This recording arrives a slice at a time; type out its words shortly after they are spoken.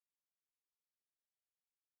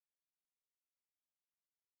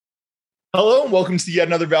Hello and welcome to yet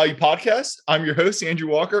another Value Podcast. I'm your host, Andrew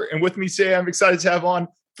Walker, and with me today, I'm excited to have on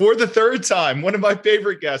for the third time, one of my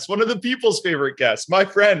favorite guests, one of the people's favorite guests, my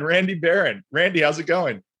friend, Randy Barron. Randy, how's it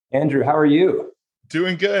going? Andrew, how are you?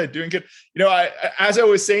 Doing good. You know, as I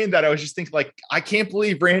was saying that, I was just thinking, like, I can't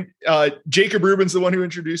believe Jacob Rubin's the one who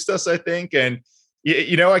introduced us, I think. And,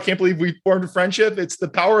 I can't believe we formed a friendship. It's the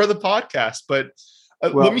power of the podcast. But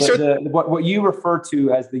let me start. What you refer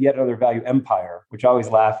to as the yet another value empire, which I always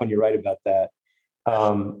laugh when you write about that,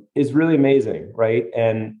 is really amazing, right?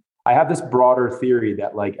 And I have this broader theory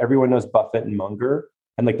that like everyone knows Buffett and Munger,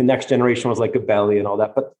 and like the next generation was like Gabelli and all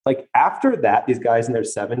that. But like after that, these guys in their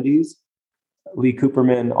 70s, Lee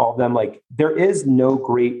Cooperman, all of them, like there is no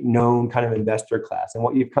great known kind of investor class. And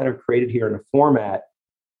what you've kind of created here in a format,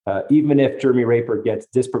 even if Jeremy Raper gets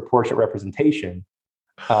disproportionate representation,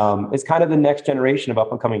 it's kind of the next generation of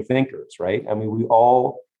up and coming thinkers, right? I mean, we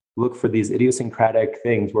all look for these idiosyncratic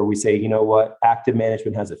things where we say, you know what, active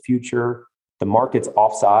management has a future, the market's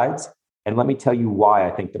offsides, and let me tell you why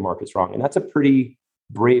I think the market's wrong. And that's a pretty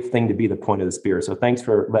brave thing to be the point of the spear. So thanks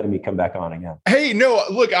for letting me come back on again. Hey, no,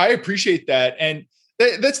 look, I appreciate that. And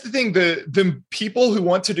that's the thing, the people who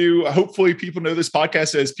want to do, hopefully people know this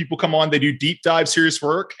podcast as people come on, they do deep dive, serious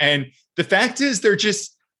work. And the fact is they're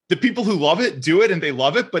just, the people who love it do it and they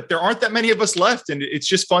love it, but there aren't that many of us left. And it's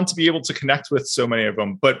just fun to be able to connect with so many of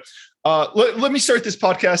them. But let me start this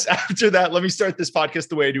podcast. After that, let me start this podcast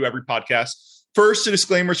the way I do every podcast. First, a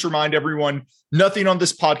disclaimer to remind everyone, nothing on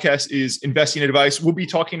this podcast is investing advice. We'll be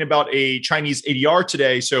talking about a Chinese ADR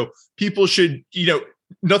today. So people should,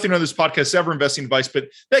 nothing on this podcast is ever investing advice, but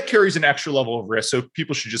that carries an extra level of risk. So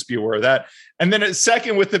people should just be aware of that. And then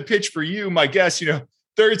second, with the pitch for you, my guest,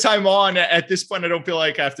 third time on at this point, I don't feel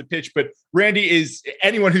like I have to pitch, but Randy is,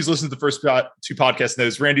 anyone who's listened to the first two podcasts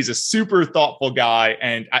knows Randy's a super thoughtful guy.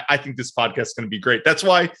 And I think this podcast is going to be great. That's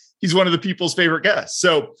why he's one of the people's favorite guests.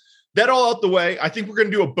 So that all out the way, I think we're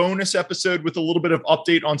going to do a bonus episode with a little bit of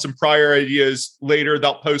update on some prior ideas later.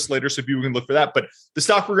 They'll post later, so people can look for that. But the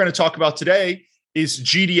stock we're going to talk about today is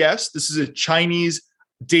GDS. This is a Chinese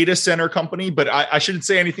data center company, but I shouldn't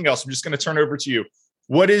say anything else. I'm just going to turn over to you.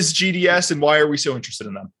 What is GDS and why are we so interested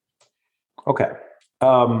in them? Okay.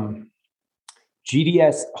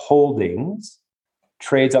 GDS Holdings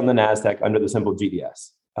trades on the NASDAQ under the symbol GDS.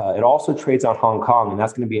 It also trades on Hong Kong, and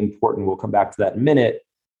that's going to be important. We'll come back to that in a minute,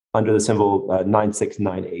 under the symbol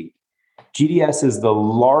 9698. GDS is the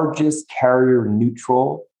largest carrier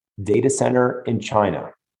neutral data center in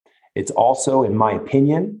China. It's also, in my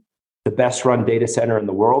opinion, the best run data center in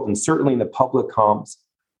the world, and certainly in the public comps,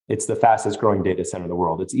 it's the fastest growing data center in the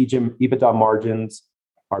world. Its EBITDA margins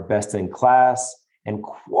are best in class, and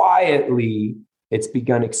quietly, it's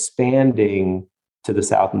begun expanding to the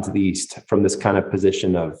south and to the east from this kind of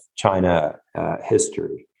position of China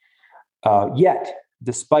history. Yet,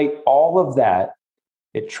 despite all of that,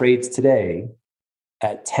 it trades today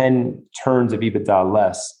at 10 turns of EBITDA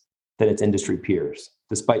less than its industry peers,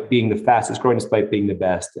 despite being the fastest growing, despite being the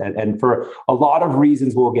best. And for a lot of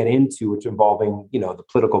reasons we'll get into, which involving, the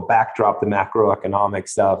political backdrop, the macroeconomic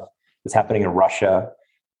stuff that's happening in Russia.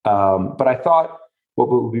 But I thought what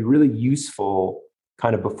would be really useful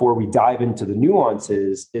kind of before we dive into the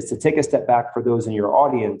nuances is to take a step back for those in your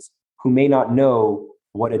audience who may not know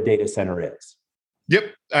what a data center is.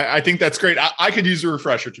 Yep. I think that's great. I could use a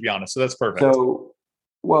refresher, to be honest. So that's perfect. So,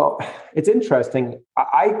 well, it's interesting.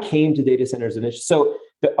 I came to data centers initially. So,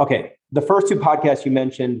 the first two podcasts you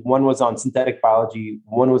mentioned, one was on synthetic biology.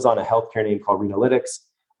 One was on a healthcare name called Renalytix.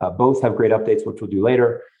 Both have great updates, which we'll do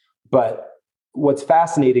later. But what's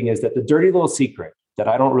fascinating is that the dirty little secret that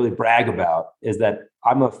I don't really brag about is that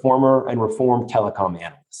I'm a former and reformed telecom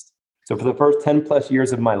analyst. So for the first 10 plus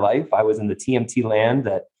years of my life, I was in the TMT land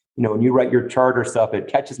that, when you write your charter stuff, it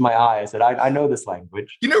catches my eye. I said, I know this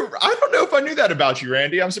language. I don't know if I knew that about you,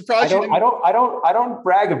 Randy. I'm surprised. I don't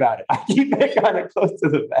brag about it. I keep it kind of close to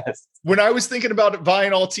the vest. When I was thinking about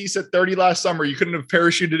buying Altice at 30 last summer, you couldn't have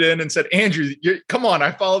parachuted in and said, Andrew, come on,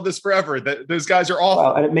 I followed this forever. Those guys are awful.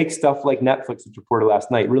 Well, and it makes stuff like Netflix, which reported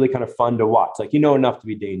last night, really kind of fun to watch. Like, enough to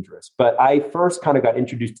be dangerous. But I first kind of got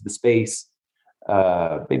introduced to the space,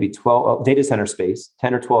 maybe 12 data center space,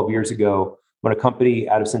 10 or 12 years ago, when a company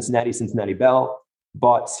out of Cincinnati Bell,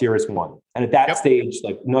 bought CyrusOne. And at that stage,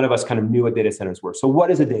 like none of us kind of knew what data centers were. So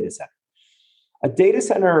what is a data center? A data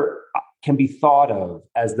center can be thought of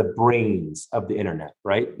as the brains of the internet,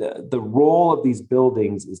 right? The role of these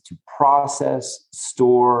buildings is to process,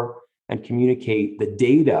 store, and communicate the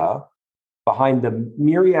data behind the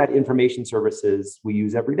myriad information services we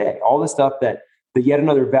use every day. All the stuff that the yet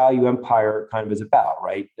another value empire kind of is about,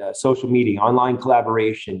 right? Social media, online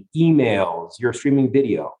collaboration, emails, your streaming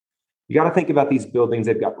video. you got to think about these buildings.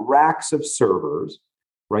 They've got racks of servers,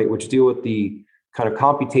 right, which deal with the kind of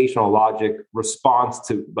computational logic response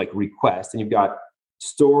to like requests. And you've got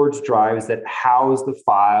storage drives that house the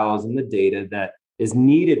files and the data that is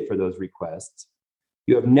needed for those requests.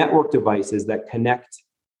 You have network devices that connect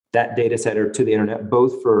that data center to the internet,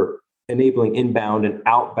 both for enabling inbound and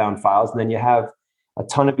outbound files. And then you have a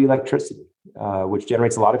ton of electricity, which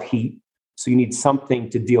generates a lot of heat. So you need something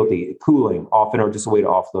to deal with the cooling often, or just a way to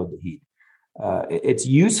offload the heat. It's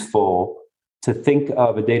useful to think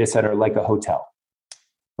of a data center like a hotel,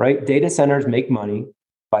 right? Data centers make money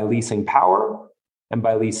by leasing power and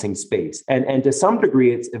by leasing space. And to some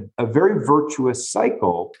degree, it's a very virtuous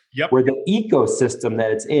cycle where the ecosystem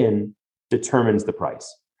that it's in determines the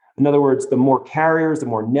price. In other words, the more carriers, the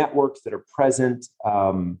more networks that are present,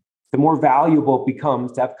 the more valuable it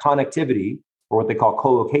becomes to have connectivity, or what they call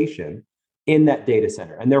co-location, in that data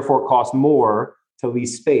center. And therefore, it costs more to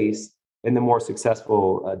lease space in the more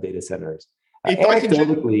successful data centers.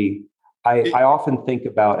 Anecdotally, I often think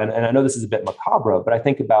about, and I know this is a bit macabre, but I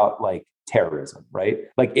think about like terrorism, right?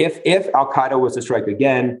 Like if Al Qaeda was to strike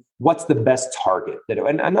again, what's the best target?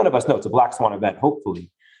 And none of us know, it's a black swan event, hopefully.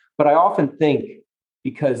 But I often think,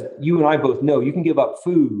 because you and I both know you can give up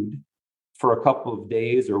food for a couple of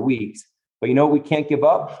days or weeks, but you know what we can't give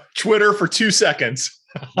up? Twitter for 2 seconds.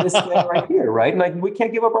 This thing right here, right? And like we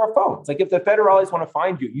can't give up our phones. Like if the federales want to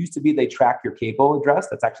find you, it used to be they track your cable address.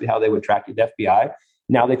 That's actually how they would track you, the FBI.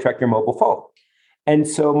 Now they track your mobile phone. And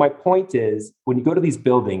so my point is, when you go to these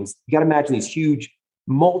buildings, you got to imagine these huge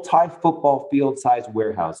multi-football field sized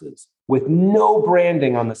warehouses with no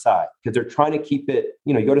branding on the side, because they're trying to keep it,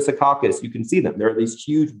 you go to Secaucus, you can see them. There are these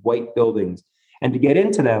huge white buildings. And to get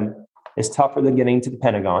into them is tougher than getting into the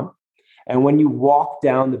Pentagon. And when you walk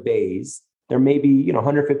down the bays, they're maybe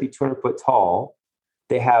 150, 200 foot tall.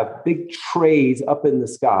 They have big trays up in the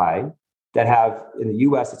sky that have, in the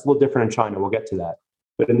US, it's a little different in China. We'll get to that.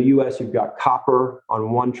 But in the US, you've got copper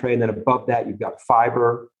on one tray, and then above that, you've got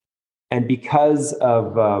fiber. And because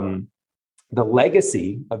of the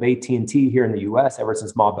legacy of AT&T here in the US, ever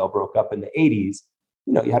since Ma Bell broke up in the 80s,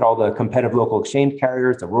 you had all the competitive local exchange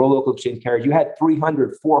carriers, the rural local exchange carriers. You had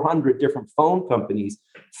 300, 400 different phone companies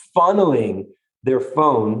funneling their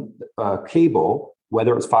phone cable,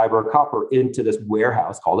 whether it was fiber or copper, into this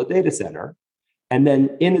warehouse called a data center. And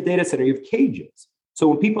then in the data center, you have cages. So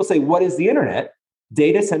when people say, what is the internet?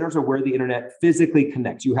 Data centers are where the internet physically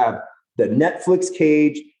connects. You have the Netflix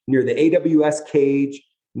cage near the AWS cage,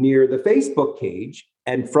 near the Facebook cage.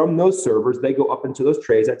 And from those servers, they go up into those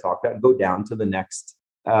trays I talked about and go down to the next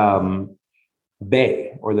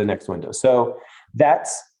bay or the next window. So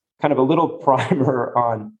that's kind of a little primer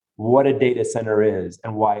on what a data center is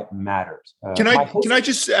and why it matters. Can I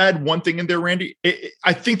just add one thing in there, Randy?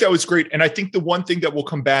 I think that was great. And I think the one thing that we'll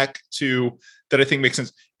come back to that I think makes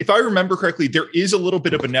sense, if I remember correctly, there is a little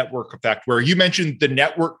bit of a network effect where you mentioned the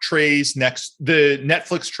network trays the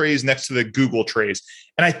Netflix trays next to the Google trays.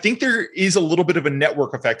 And I think there is a little bit of a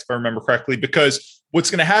network effect, if I remember correctly, because what's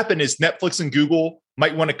going to happen is Netflix and Google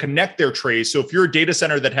might want to connect their trays. So if you're a data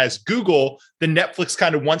center that has Google, then Netflix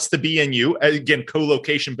kind of wants to be in you, again,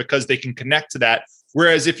 co-location, because they can connect to that.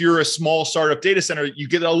 Whereas if you're a small startup data center, you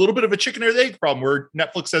get a little bit of a chicken or the egg problem where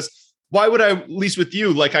Netflix says, why would I lease with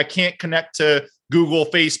you? Like I can't connect to Google,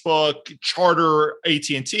 Facebook, Charter,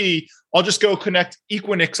 AT&T. I'll just go connect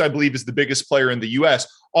Equinix, I believe is the biggest player in the US.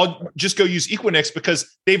 I'll just go use Equinix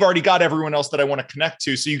because they've already got everyone else that I want to connect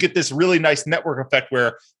to. So you get this really nice network effect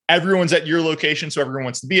where everyone's at your location. So everyone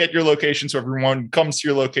wants to be at your location. So everyone comes to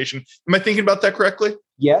your location. Am I thinking about that correctly?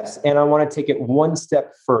 Yes. And I want to take it one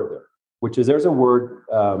step further, which is there's a word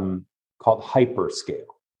called hyperscale.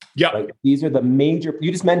 Yeah. Right? These are the major,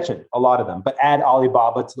 you just mentioned a lot of them, but add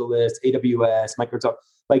Alibaba to the list, AWS, Microsoft.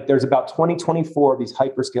 Like there's about 24 of these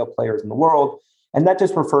hyperscale players in the world. And that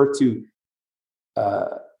just refers to,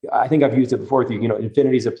 I think I've used it before with you,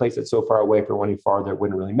 infinity is a place that's so far away. If you're wanting farther, it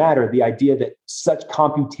wouldn't really matter. The idea that such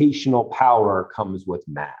computational power comes with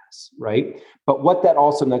mass, right? But what that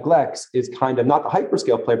also neglects is kind of not the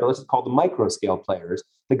hyperscale player, but let's just call the microscale players,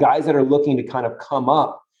 the guys that are looking to kind of come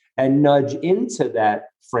up and nudge into that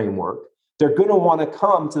framework. They're going to want to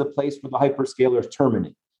come to the place where the hyperscalers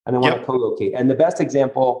terminate, and they want to co-locate. And the best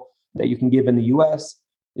example that you can give in the US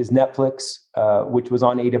is Netflix, which was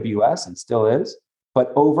on AWS and still is,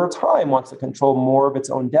 but over time wants to control more of its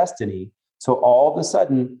own destiny. So all of a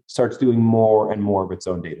sudden starts doing more and more of its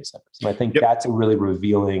own data centers. And I think that's a really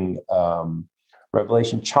revealing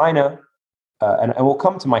revelation. China, and we'll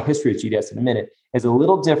come to my history of GDS in a minute, is a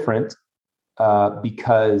little different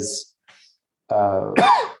because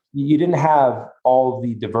you didn't have all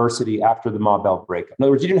the diversity after the Ma Bell breakup. In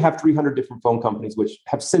other words, you didn't have 300 different phone companies, which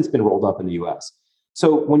have since been rolled up in the US.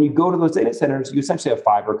 So when you go to those data centers, you essentially have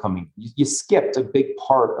fiber coming. You skipped a big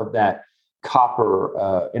part of that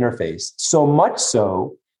copper interface, so much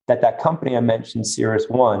so that company I mentioned, Cirrus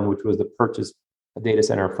One, which was the purchase data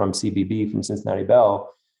center from CBB, from Cincinnati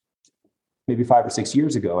Bell, maybe 5 or 6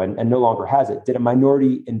 years ago, and no longer has it, did a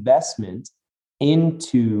minority investment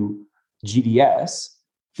into GDS,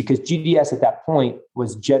 because GDS at that point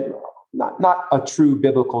was not a true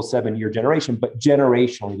biblical 7-year generation, but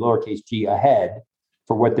generationally, lowercase g, ahead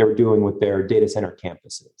for what they're doing with their data center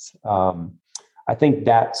campuses. I think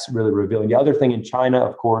that's really revealing. The other thing in China,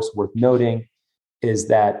 of course, worth noting, is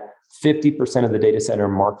that 50% of the data center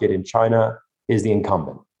market in China is the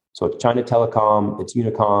incumbent. So it's China Telecom, it's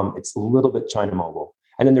Unicom, it's a little bit China Mobile.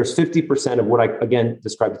 And then there's 50% of what I, again,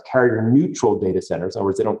 described as carrier neutral data centers. In other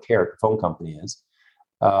words, they don't care if the phone company is.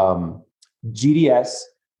 GDS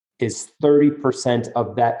is 30%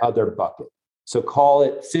 of that other bucket. So call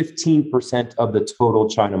it 15% of the total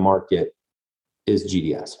China market is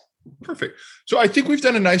GDS. Perfect. So I think we've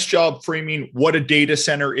done a nice job framing what a data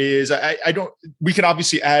center is. We can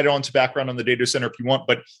obviously add on to background on the data center if you want,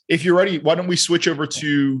 but if you're ready, why don't we switch over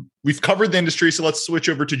to, we've covered the industry, so let's switch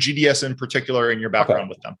over to GDS in particular and your background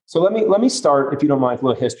with them. So let me start, if you don't mind, a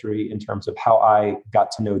little history in terms of how I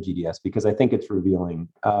got to know GDS, because I think it's revealing.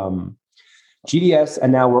 GDS,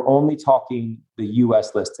 and now we're only talking the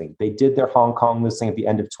US listing. They did their Hong Kong listing at the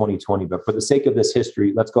end of 2020, but for the sake of this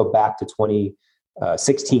history, let's go back to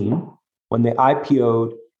 2016 when they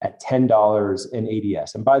IPO'd at $10 in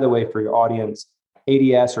ADS. And by the way, for your audience,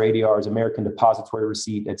 ADS or ADR is American Depository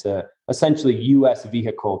Receipt. It's a essentially US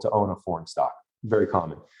vehicle to own a foreign stock. Very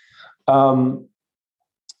common.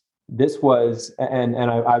 This was, and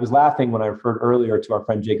I was laughing when I referred earlier to our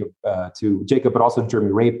friend Jacob, but also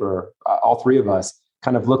Jeremy Raper. All three of us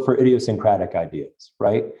kind of look for idiosyncratic ideas,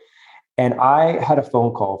 right? And I had a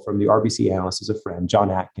phone call from the RBC analyst, who's a friend,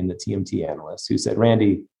 John Atkin, the TMT analyst, who said,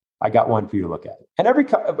 "Randy, I got one for you to look at." And every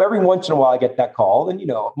once in a while I get that call, and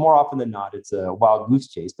more often than not, it's a wild goose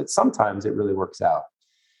chase, but sometimes it really works out.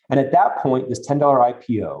 And at that point, this $10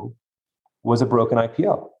 IPO was a broken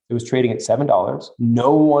IPO. It was trading at $7.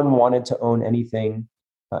 No one wanted to own anything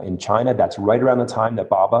in China. That's right around the time that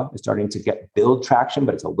Baba is starting to build traction,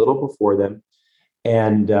 but it's a little before them,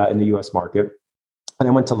 and in the US market. And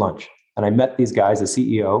I went to lunch. And I met these guys, the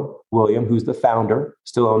CEO, William, who's the founder,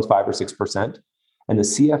 still owns 5 or 6%, and the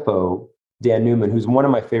CFO, Dan Newman, who's one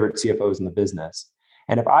of my favorite CFOs in the business.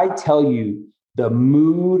 And if I tell you the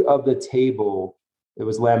mood of the table, it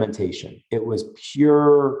was lamentation. It was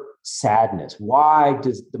pure sadness. Why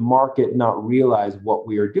does the market not realize what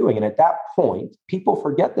we are doing? And at that point, people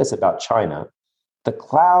forget this about China. The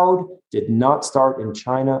cloud did not start in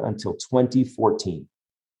China until 2014.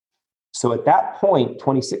 So at that point,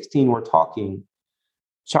 2016, we're talking,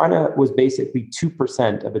 China was basically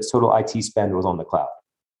 2% of its total IT spend was on the cloud.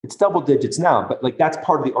 It's double digits now, but that's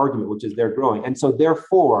part of the argument, which is they're growing. And so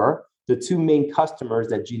therefore, the two main customers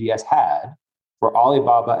that GDS had were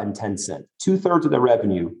Alibaba and Tencent. 2/3 of the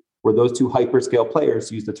revenue were those two hyperscale players,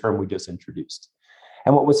 to use the term we just introduced.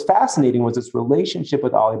 And what was fascinating was this relationship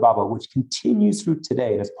with Alibaba, which continues through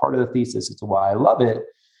today, and it's part of the thesis as to why I love it,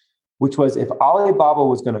 which was if Alibaba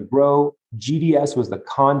was going to grow, GDS was the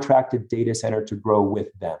contracted data center to grow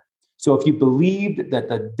with them. So if you believed that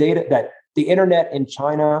the internet in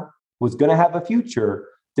China was going to have a future,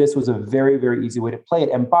 this was a very, very easy way to play it.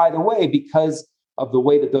 And by the way, because of the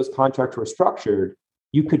way that those contracts were structured,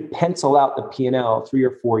 you could pencil out the P&L 3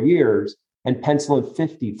 or 4 years and pencil in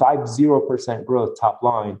 50% growth top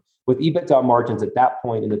line, with EBITDA margins at that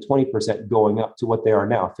point in the 20% going up to what they are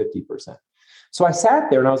now, 50%. So I sat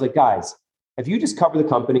there and I was like, guys, if you just cover the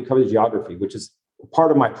company, cover the geography, which is part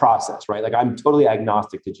of my process, right? I'm totally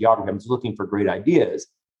agnostic to geography. I'm just looking for great ideas.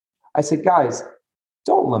 I said, guys,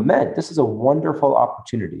 don't lament. This is a wonderful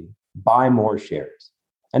opportunity. Buy more shares.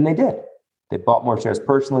 And they did. They bought more shares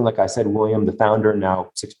personally. Like I said, William, the founder,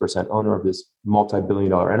 now 6% owner of this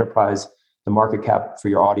multi-billion-dollar enterprise. The market cap for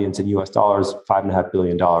your audience in US dollars, $5.5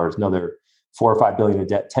 billion, another 4 or 5 billion in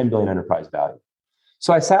debt, 10 billion enterprise value.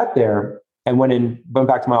 So I sat there and went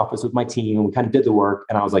back to my office with my team, and we kind of did the work.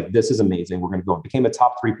 And I was like, this is amazing. We're going to go. It became a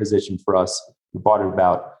top 3 position for us. We bought it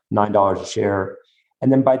about $9 a share.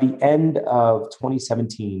 And then by the end of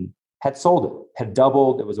 2017, had sold it, had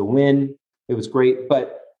doubled. It was a win. It was great.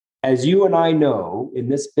 But as you and I know, in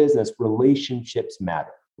this business, relationships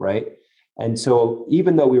matter, right? And so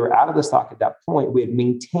even though we were out of the stock at that point, we had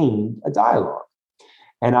maintained a dialogue.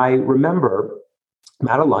 And I remember I'm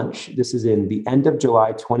at a lunch. This is in the end of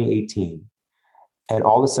July 2018. And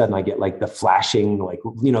all of a sudden I get like the flashing, like,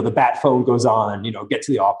 the bat phone goes on, get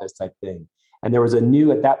to the office type thing. And there was a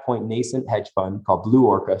new, at that point, nascent hedge fund called Blue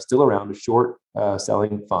Orca, still around, a short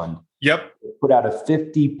selling fund. Yep. Put out a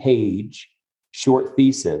 50-page short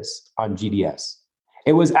thesis on GDS.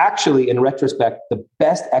 It was actually, in retrospect, the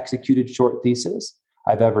best executed short thesis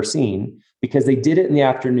I've ever seen, because they did it in the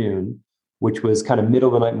afternoon, which was kind of middle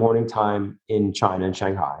of the night, morning time in China and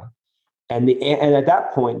Shanghai. And at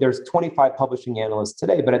that point, there's 25 publishing analysts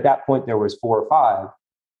today, but at that point there was 4 or 5.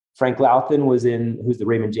 Frank Louthan who's the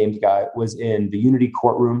Raymond James guy, was in the Unity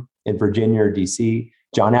courtroom in Virginia or DC.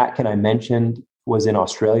 John Atkin, I mentioned, was in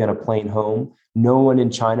Australia on a plane home. No one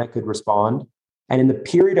in China could respond. And in the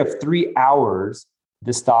period of 3 hours,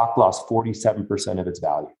 the stock lost 47% of its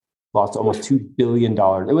value, lost almost $2 billion.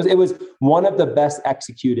 It was one of the best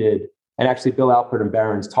executed, and actually Bill Alpert and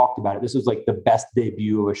Barron's talked about it. This was like the best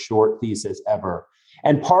debut of a short thesis ever.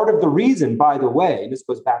 And part of the reason, by the way, and this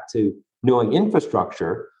goes back to knowing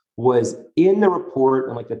infrastructure, was in the report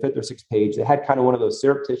on like the 5th or 6th page, they had kind of one of those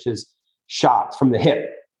surreptitious shots from the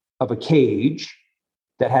hip of a cage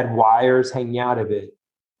that had wires hanging out of it,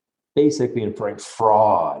 basically inferring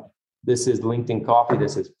fraud. This is LinkedIn Coffee.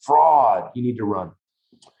 This is fraud. You need to run.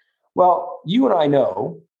 Well, you and I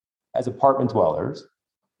know, as apartment dwellers,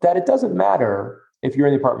 that it doesn't matter if you're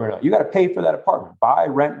in the apartment or not. You got to pay for that apartment, buy,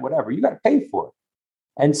 rent, whatever. You got to pay for it.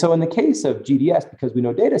 And so in the case of GDS, because we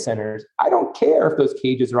know data centers, I don't care if those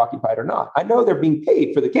cages are occupied or not. I know they're being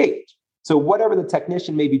paid for the cage. So whatever the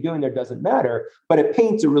technician may be doing there doesn't matter, but it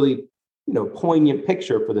paints a really, poignant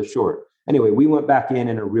picture for the short. Anyway, we went back in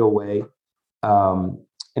a real way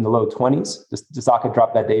in the low 20s. The stock had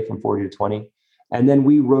dropped that day from 40 to 20. And then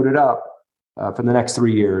we wrote it up for the next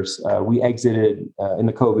 3 years. We exited in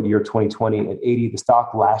the COVID year 2020 at 80. The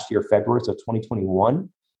stock last year, February, so 2021,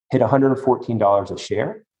 hit $114 a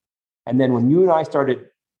share. And then when you and I started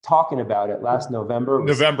talking about it last November,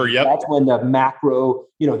 yep. That's when the macro,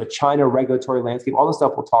 the China regulatory landscape, all the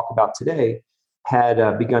stuff we'll talk about today,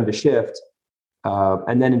 had begun to shift.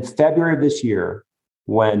 And then in February of this year,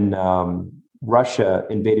 when Russia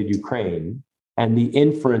invaded Ukraine, and the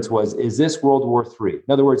inference was, is this World War III?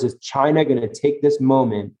 In other words, is China going to take this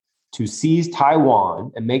moment to seize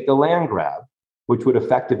Taiwan and make the land grab, which would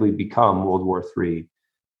effectively become World War III?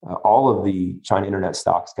 All of the China internet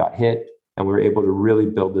stocks got hit, and we were able to really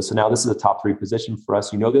build this. So now this is a top 3 position for us.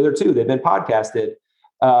 The other 2, they've been podcasted,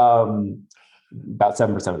 about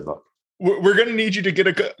 7% of the book. We're going to need you to get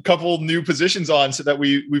a couple new positions on so that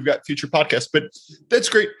we've got future podcasts, but that's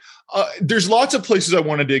great. There's lots of places I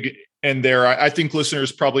want to dig in there. I think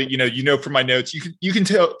listeners probably, from my notes, you can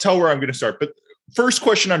tell where I'm going to start. But first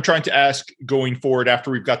question I'm trying to ask going forward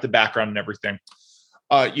after we've got the background and everything,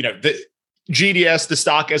 the GDS, the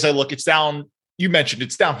stock, as I look, it's down. You mentioned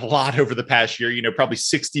it's down a lot over the past year, probably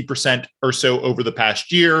 60% or so over the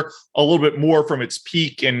past year, a little bit more from its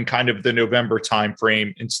peak in kind of the November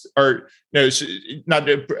timeframe, not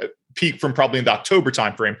peak from probably in the October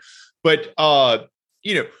timeframe. But,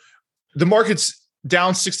 the market's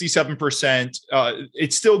down 67%.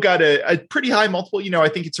 It's still got a pretty high multiple. I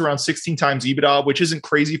think it's around 16 times EBITDA, which isn't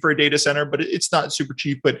crazy for a data center, but it's not super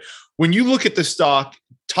cheap. But when you look at the stock,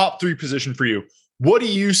 top 3 position for you, what do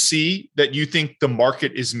you see that you think the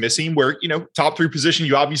market is missing? Where, top 3 position,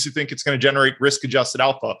 you obviously think it's going to generate risk-adjusted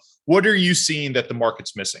alpha. What are you seeing that the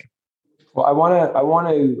market's missing? Well, I want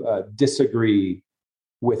to disagree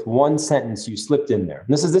with one sentence you slipped in there.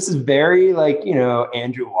 And this is very like,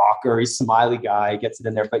 Andrew Walker, he's a smiley guy, gets it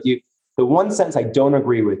in there. But the one sentence I don't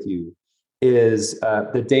agree with you is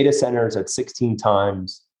the data centers at 16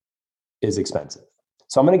 times is expensive.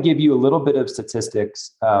 So I'm going to give you a little bit of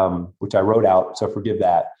statistics, which I wrote out, so forgive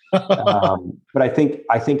that. But I think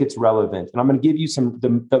it's relevant, and I'm going to give you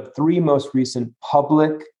the 3 most recent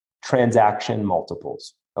public transaction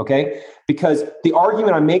multiples. Okay, because the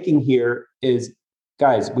argument I'm making here is,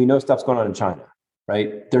 guys, we know stuff's going on in China,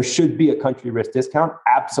 right? There should be a country risk discount,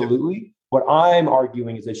 absolutely. What I'm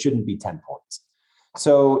arguing is it shouldn't be 10 points.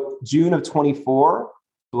 So June of 24,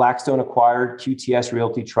 Blackstone acquired QTS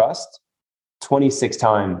Realty Trust. 26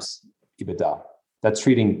 times EBITDA. That's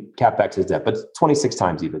treating CapEx as debt, but 26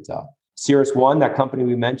 times EBITDA. Cirrus One, that company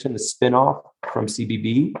we mentioned, the spinoff from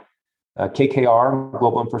CBB, KKR,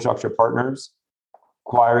 Global Infrastructure Partners,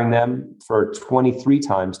 acquiring them for 23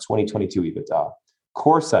 times 2022 EBITDA.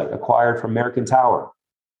 CoreSite, acquired from American Tower,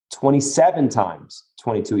 27 times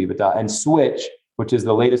 22 EBITDA. And Switch, which is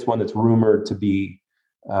the latest one that's rumored to be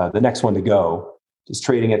the next one to go, is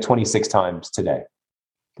trading at 26 times today.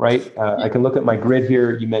 Right? I can look at my grid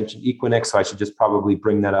here. You mentioned Equinix, so I should just probably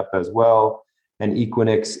bring that up as well. And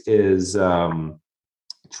Equinix is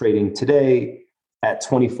trading today at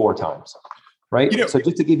 24 times, right? So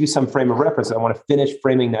just to give you some frame of reference, I want to finish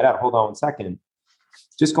framing that out. Hold on one second.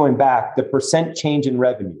 Just going back, the percent change in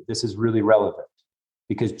revenue, this is really relevant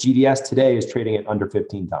because GDS today is trading at under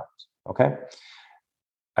 15 times, okay?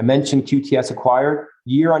 I mentioned QTS acquired,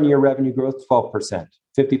 year-on-year revenue growth, 12%,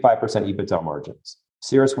 55% EBITDA margins.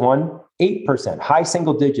 CyrusOne, 8%, high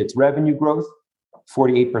single digits revenue growth,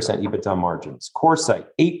 48% EBITDA margins. CoreSite,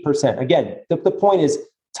 8%. Again, the point is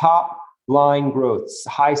top line growth,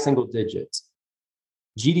 high single digits.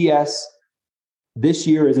 GDS, this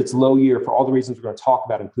year is its low year for all the reasons we're going to talk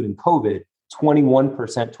about, including COVID,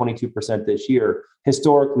 21%, 22% this year,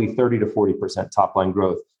 historically 30 to 40% top line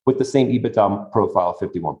growth with the same EBITDA profile,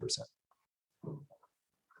 51%.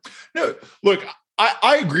 No, look,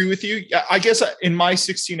 I agree with you. I guess in my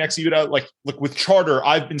 16x EBITDA, like, look, with Charter,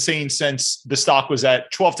 I've been saying since the stock was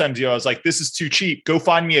at 12 times EBITDA, I was like, this is too cheap. Go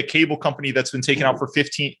find me a cable company that's been taken out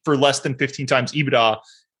for less than 15 times EBITDA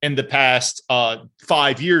in the past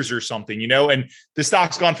 5 years or something, and the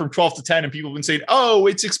stock's gone from 12 to 10 and people have been saying, oh,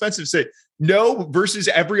 it's expensive. Say no, versus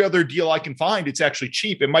every other deal I can find, it's actually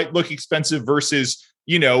cheap. It might look expensive versus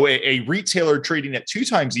a retailer trading at 2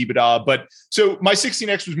 times EBITDA. But so my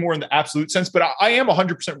 16x was more in the absolute sense, but I am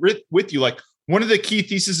 100% with you. Like, one of the key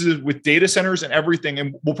theses with data centers and everything,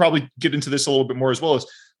 and we'll probably get into this a little bit more as well, is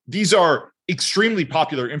these are extremely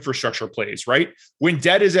popular infrastructure plays, right? When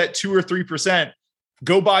debt is at 2 or 3%,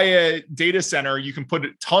 go buy a data center. You can put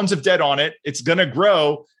tons of debt on it. It's going to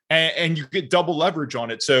grow and you get double leverage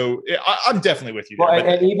on it. So I'm definitely with you there. Well,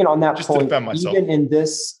 and even on that point, even in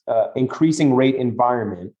this increasing rate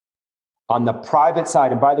environment, on the private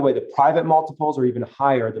side, and by the way, the private multiples are even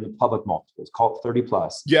higher than the public multiples, called 30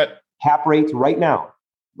 plus. Yet cap rates right now,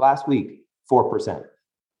 last week, 4%.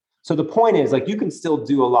 So the point is, like, you can still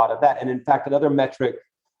do a lot of that. And in fact, another metric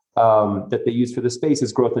that they use for the space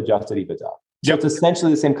is growth adjusted EBITDA. So it's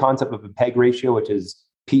essentially the same concept of a PEG ratio, which is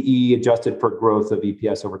PE adjusted for growth of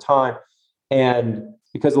EPS over time. And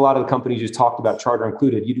because a lot of the companies you just talked about, Charter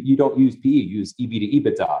included, you don't use PE, you use EV to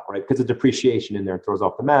EBITDA, right? Because of depreciation in there, it throws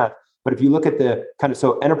off the math. But if you look at the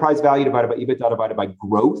so enterprise value divided by EBITDA divided by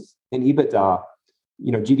growth in EBITDA,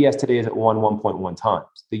 GDS today is at 1.1 times.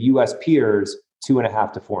 The US peers,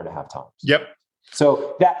 2.5 to 4.5 times. Yep.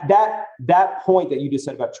 So that point that you just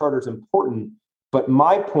said about Charter is important. But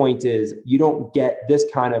my point is, you don't get this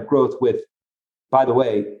kind of growth with, by the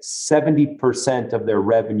way, 70% of their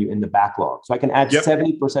revenue in the backlog. So I can add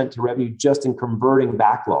 70% to revenue just in converting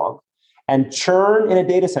backlog. And churn in a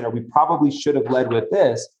data center, we probably should have led with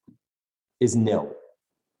this, is nil.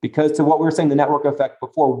 Because to what we were saying, the network effect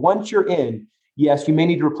before, once you're in, yes, you may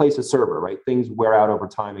need to replace a server, right? Things wear out over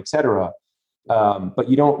time, et cetera. But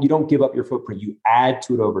you don't give up your footprint. You add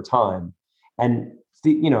to it over time. And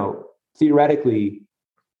theoretically,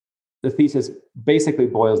 the thesis basically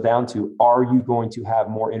boils down to, are you going to have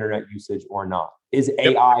more internet usage or not? Is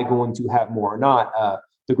AI going to have more or not?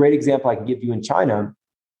 The great example I can give you in China,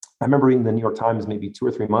 I remember reading the New York Times maybe 2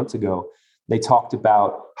 or 3 months ago, they talked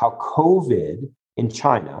about how COVID in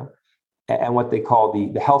China and what they call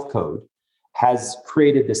the health code has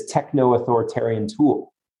created this techno-authoritarian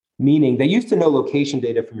tool, meaning they used to know location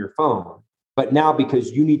data from your phone, but now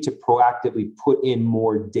because you need to proactively put in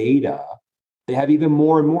more data, they have even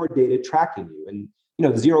more and more data tracking you. And,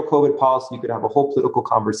 the zero COVID policy, you could have a whole political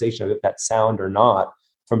conversation of if that's sound or not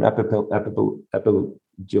from an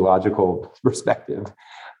epidemiological perspective.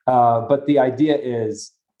 But the idea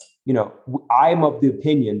is, I'm of the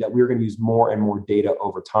opinion that we're going to use more and more data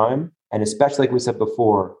over time. And especially, like we said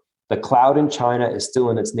before, the cloud in China is still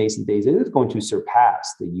in its nascent days. It is going to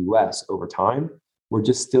surpass the US over time. We're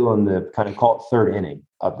just still in the kind of call it third inning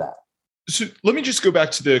of that. So let me just go back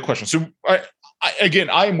to the question. So I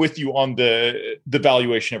am with you on the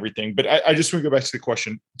valuation, everything, but I just want to go back to the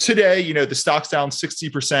question today. The stock's down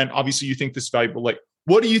 60%. Obviously you think this is valuable. Like,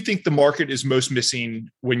 what do you think the market is most missing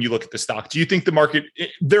when you look at the stock? Do you think the market,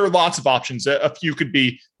 there are lots of options. A few could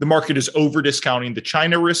be the market is over discounting the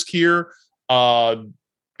China risk here.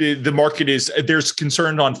 The market there's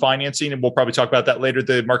concern on financing, and we'll probably talk about that later.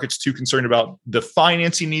 The market's too concerned about the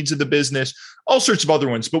financing needs of the business, all sorts of other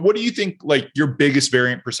ones. But what do you think, like, your biggest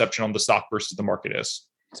variant perception on the stock versus the market is?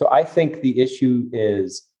 So I think the issue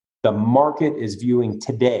is the market is viewing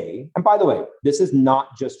today. And by the way, this is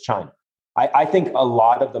not just China. I think a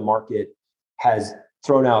lot of the market has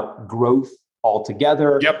thrown out growth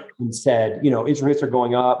altogether and said, interest rates are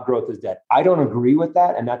going up, growth is dead. I don't agree with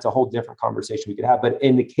that. And that's a whole different conversation we could have. But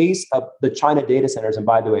in the case of the China data centers, and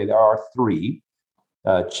by the way, there are 3,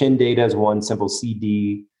 Chindata is one, symbol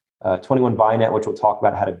CD, 21 Vianet, which we'll talk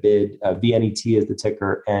about how to bid, VNET is the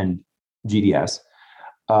ticker, and GDS.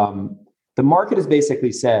 The The market has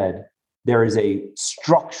basically said there is a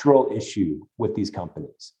structural issue with these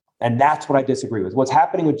companies. And that's what I disagree with. What's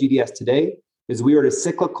happening with GDS today is we are at a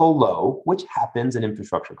cyclical low, which happens in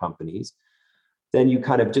infrastructure companies. Then you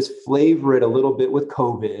kind of just flavor it a little bit with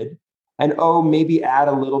COVID and, maybe add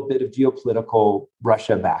a little bit of geopolitical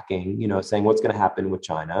Russia backing, saying what's going to happen with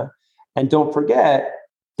China. And don't forget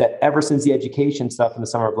that ever since the education stuff in the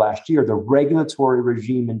summer of last year, the regulatory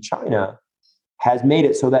regime in China has made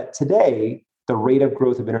it so that today, the rate of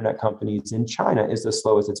growth of internet companies in China is the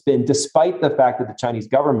slowest it's been, despite the fact that the Chinese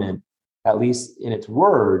government, at least in its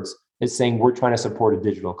words, is saying we're trying to support a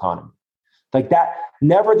digital economy. Like that,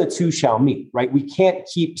 never the two shall meet, right? We can't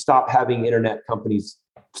stop having internet companies,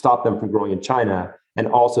 stop them from growing in China, and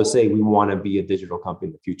also say we want to be a digital company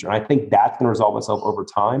in the future. And I think that's going to resolve itself over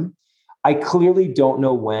time. I clearly don't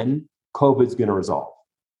know when COVID's going to resolve.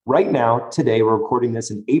 Right now, today, we're recording this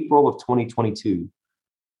in April of 2022.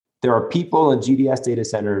 There are people in GDS data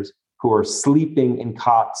centers who are sleeping in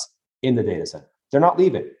cots in the data center. They're not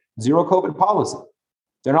leaving. Zero COVID policy.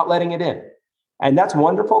 They're not letting it in. And that's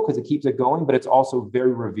wonderful because it keeps it going, but it's also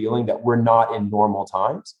very revealing that we're not in normal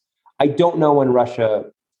times. I don't know when Russia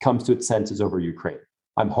comes to its senses over Ukraine.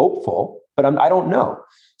 I'm hopeful, but I don't know.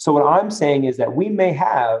 So what I'm saying is that we may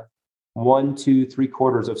have 1, 2, 3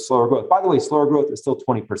 quarters of slower growth. By the way, slower growth is still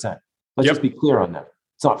 20%. Let's just be clear on that.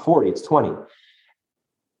 It's not 40, it's 20.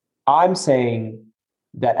 I'm saying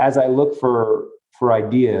that as I look for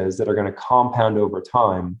ideas that are going to compound over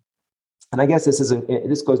time, and I guess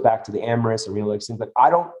this goes back to the Amyris and Realix things. Like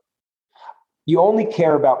you only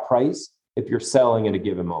care about price if you're selling at a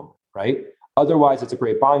given moment, right? Otherwise, it's a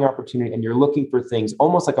great buying opportunity, and you're looking for things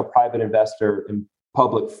almost like a private investor in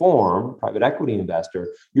public form, private equity investor.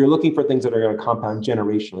 You're looking for things that are going to compound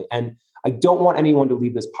generationally. And I don't want anyone to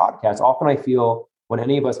leave this podcast. Often I feel when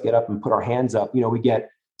any of us get up and put our hands up, we get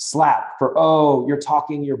slapped for, you're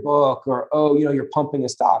talking your book, or, you're pumping a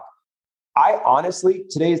stock. I honestly,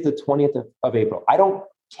 today is the 20th of April. I don't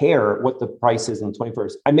care what the price is on the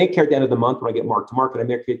 21st. I may care at the end of the month when I get marked to market. I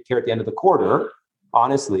may care at the end of the quarter,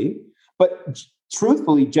 honestly. But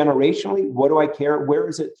truthfully, generationally, what do I care? Where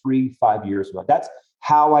is it 3-5 years from now? That's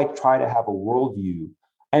how I try to have a worldview.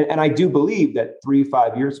 And I do believe that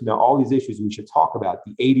 3-5 years from now, all these issues we should talk about,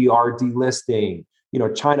 the ADR delisting,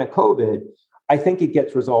 China COVID, I think it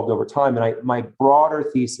gets resolved over time. And my broader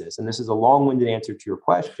thesis, and this is a long-winded answer to your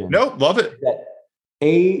question. No, love it. That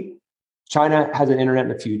A, China has an internet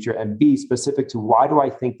in the future, and B, specific to why do I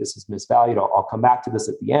think this is misvalued? I'll come back to this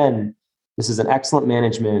at the end. This is an excellent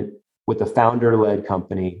management with a founder-led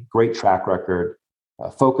company, great track record,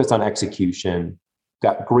 focused on execution,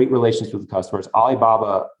 got great relations with the customers.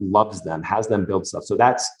 Alibaba loves them, has them build stuff. So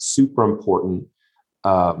that's super important.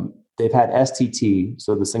 They've had STT,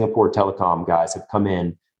 so the Singapore telecom guys have come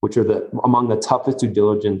in, which are among the toughest due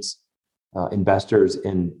diligence investors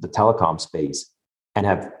in the telecom space, and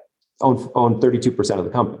have owned 32% of the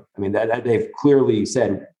company. I mean, they've clearly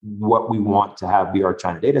said what we want to have be our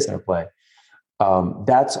China data center play.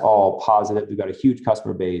 That's all positive. We've got a huge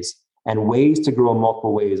customer base and ways to grow in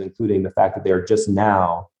multiple ways, including the fact that they're just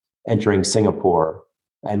now entering Singapore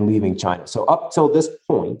and leaving China. So up till this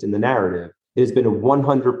point in the narrative, it has been a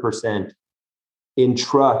 100%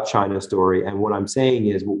 intra-China story. And what I'm saying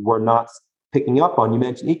is what we're not picking up on, you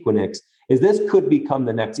mentioned Equinix, is this could become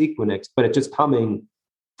the next Equinix, but it's just coming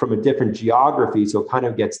from a different geography. So it kind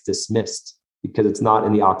of gets dismissed because it's not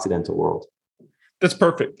in the Occidental world. That's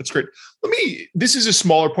perfect. That's great. This is a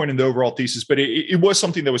smaller point in the overall thesis, but it was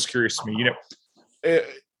something that was curious to me.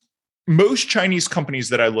 Most Chinese companies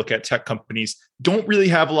that I look at, tech companies, don't really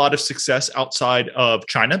have a lot of success outside of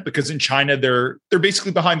China, because in China, they're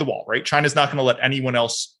basically behind the wall, right? China's not going to let anyone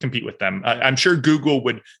else compete with them. I'm sure Google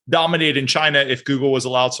would dominate in China if Google was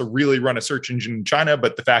allowed to really run a search engine in China,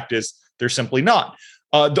 but the fact is they're simply not.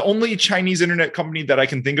 The only Chinese internet company that I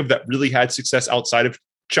can think of that really had success outside of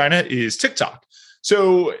China is TikTok.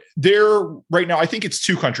 So they're right now, I think it's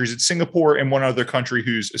 2 countries. It's Singapore and one other country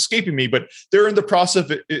who's escaping me, but they're in the process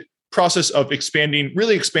of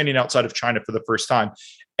really expanding outside of China for the first time.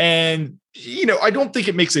 And, I don't think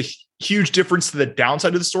it makes a huge difference to the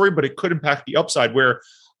downside of the story, but it could impact the upside, where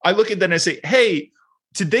I look at that and I say, hey,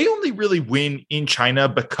 did they only really win in China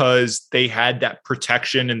because they had that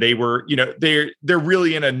protection and they were, they're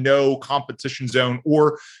really in a no competition zone?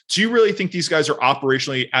 Or do you really think these guys are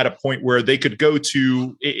operationally at a point where they could go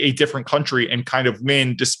to a different country and kind of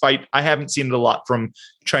win, despite I haven't seen it a lot from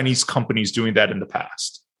Chinese companies doing that in the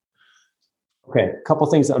past? Okay, a couple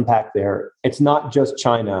things to unpack there. It's not just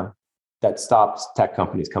China that stops tech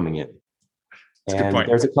companies coming in. And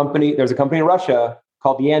there's a company in Russia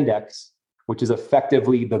called Yandex, which is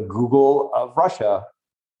effectively the Google of Russia,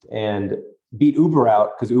 and beat Uber out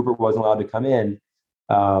because Uber wasn't allowed to come in.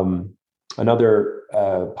 Another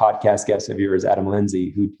podcast guest of yours, Adam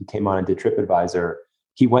Lindsay, who came on and did TripAdvisor,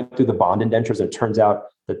 he went through the bond indentures, and it turns out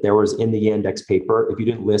that there was in the Yandex paper, if you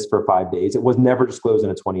didn't list for 5 days, it was never disclosed in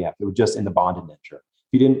a 20F. It was just in the bond indenture.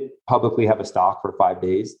 If you didn't publicly have a stock for 5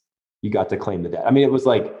 days, you got to claim the debt. I mean, it was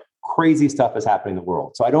like crazy stuff is happening in the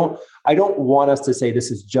world. So I don't want us to say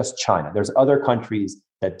this is just China. There's other countries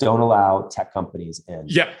that don't allow tech companies in.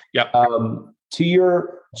 Yep. To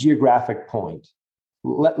your geographic point,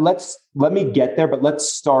 let me get there, but let's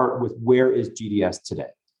start with where is GDS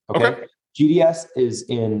today? Okay. GDS is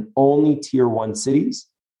in only tier 1 cities.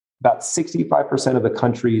 About 65% of the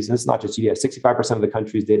countries, and it's not just GDS, 65% of the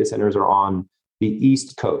country's data centers are on the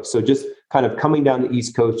East Coast. So just kind of coming down the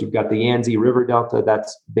East Coast, you've got the Yangtze River Delta,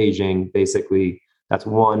 that's Beijing, basically. That's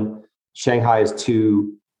 1. Shanghai is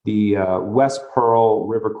 2. The West Pearl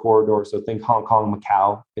River Corridor, so think Hong Kong,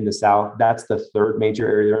 Macau in the south, that's the 3rd major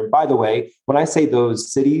area. And by the way, when I say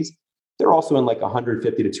those cities, they're also in like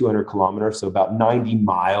 150 to 200 kilometers, so about 90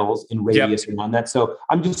 miles in radius around that. So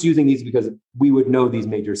I'm just using these because we would know these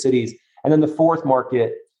major cities. And then the 4th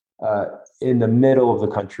market in the middle of the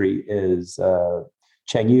country is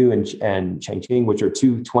Chengdu and Chongqing, which are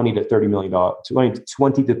two $20 to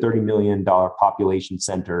 $30 million population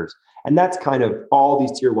centers. And that's kind of all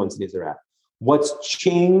these tier 1 cities are at. What's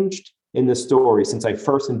changed in the story since I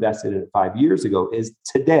first invested in it 5 years ago is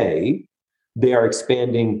today they are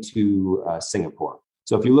expanding to Singapore.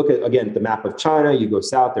 So if you look at, again, the map of China, you go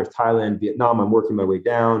south, there's Thailand, Vietnam, I'm working my way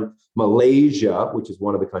down, Malaysia, which is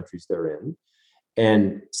one of the countries they're in,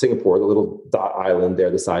 and Singapore, the little dot island there,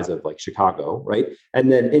 the size of like Chicago, right?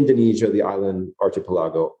 And then Indonesia, the island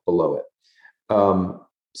archipelago below it.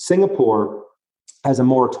 Singapore has a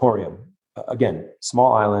moratorium. Again,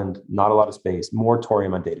 small island, not a lot of space,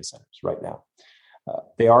 moratorium on data centers right now.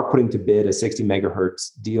 They are putting to bid a 60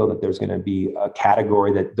 megahertz deal that there's going to be a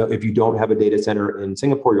category that if you don't have a data center in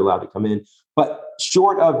Singapore, you're allowed to come in. But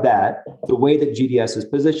short of that, the way that GDS is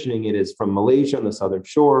positioning it is from Malaysia on the southern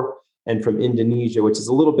shore and from Indonesia, which is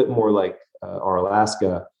a little bit more like our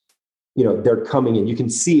Alaska. You know, they're coming in. You can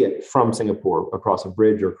see it from Singapore across a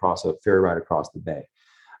bridge or across a ferry ride across the bay.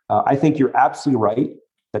 I think you're absolutely right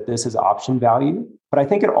that this is option value, but I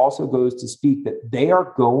think it also goes to speak that they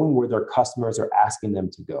are going where their customers are asking them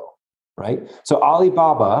to go, right? So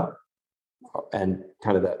Alibaba and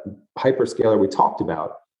kind of that hyperscaler we talked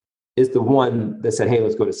about is the one that said, hey,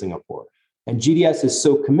 let's go to Singapore. And GDS is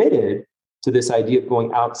so committed to this idea of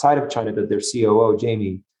going outside of China that their COO,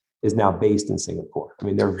 Jamie, is now based in Singapore. I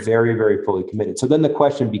mean, they're very, very fully committed. So then the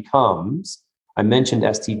question becomes, I mentioned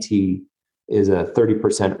STT is a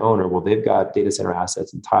 30% owner. Well, they've got data center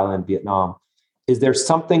assets in Thailand, Vietnam. Is there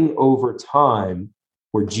something over time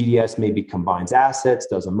where GDS maybe combines assets,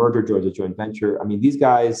 does a merger, joins a joint venture? I mean, these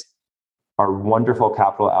guys are wonderful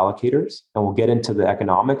capital allocators, and we'll get into the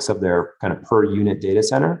economics of their kind of per unit data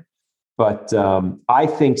center. But I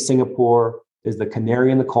think Singapore is the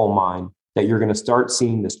canary in the coal mine that you're going to start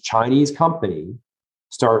seeing this Chinese company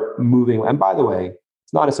start moving. And by the way,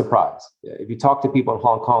 it's not a surprise. If you talk to people in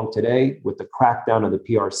Hong Kong today with the crackdown of the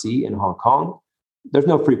PRC in Hong Kong, there's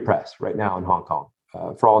no free press right now in Hong Kong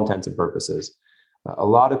for all intents and purposes. A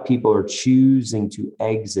lot of people are choosing to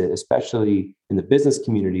exit, especially in the business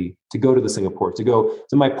community, to go to the Singapore, to go.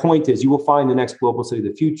 So my point is you will find the next global city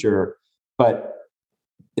of the future, but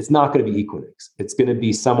it's not going to be Equinix. It's going to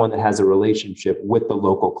be someone that has a relationship with the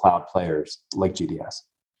local cloud players like GDS.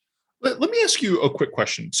 Let me ask you a quick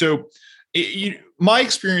question. So my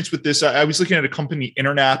experience with this, I was looking at a company,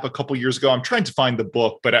 Internap, a couple of years ago. I'm trying to find the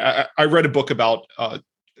book, but I read a book about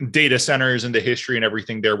data centers and the history and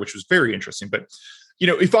everything there, which was very interesting. But, you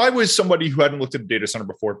know, if I was somebody who hadn't looked at a data center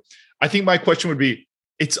before, I think my question would be,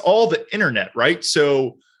 it's all the internet, right?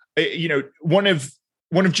 So, you know, one of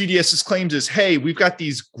GDS's claims is, hey, we've got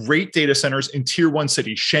these great data centers in tier 1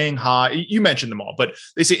 cities, Shanghai, you mentioned them all, but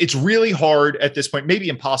they say it's really hard at this point, maybe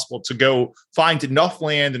impossible, to go find enough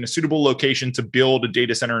land in a suitable location to build a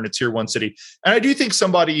data center in a tier 1 city. And I do think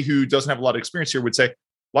somebody who doesn't have a lot of experience here would say,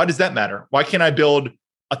 why does that matter? Why can't I build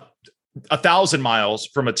 1,000 miles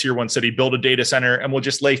from a tier 1 city, build a data center, and we'll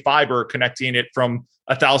just lay fiber connecting it from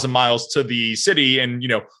 1,000 miles to the city, and, you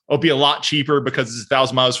know, it'll be a lot cheaper because it's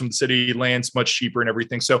 1,000 miles from the city, land's much cheaper and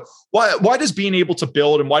everything. So why does being able to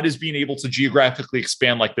build, and why does being able to geographically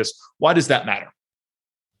expand like this, why does that matter?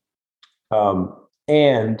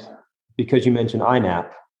 And because you mentioned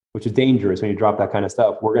INAP, which is dangerous when you drop that kind of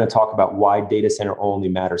stuff, we're going to talk about why data center only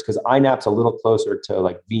matters, because INAP's a little closer to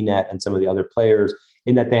like VNet and some of the other players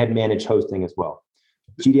in that they had managed hosting as well.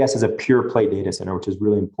 GDS is a pure play data center, which is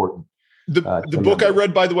really important. The book I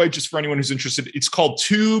read, by the way, just for anyone who's interested, it's called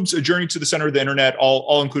Tubes, A Journey to the Center of the Internet.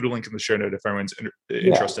 I'll include a link in the show note if anyone's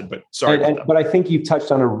interested, but sorry. But I think you've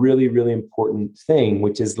touched on a really, really important thing,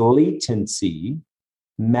 which is latency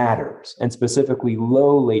matters, and specifically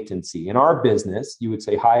low latency. In our business, you would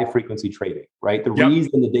say high frequency trading, right? The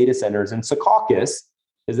reason the data centers in Secaucus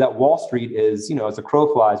is that Wall Street is, as a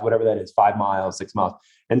crow flies, whatever that is, 5 miles, 6 miles.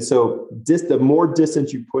 And so the more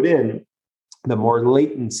distance you put in, the more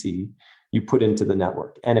latency you put into the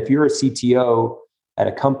network. And if you're a CTO at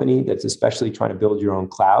a company that's especially trying to build your own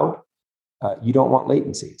cloud, you don't want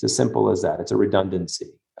latency. It's as simple as that. It's a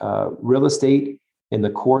redundancy. Real estate in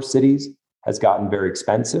the core cities has gotten very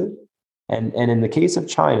expensive. And in the case of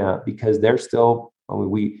China, because they're still,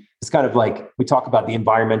 it's kind of like we talk about the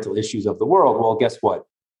environmental issues of the world. Well, guess what?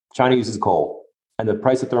 China uses coal, and the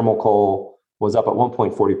price of thermal coal was up at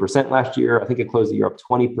 1.40% last year. I think it closed the year up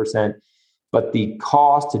 20%. But the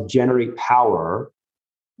cost to generate power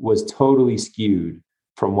was totally skewed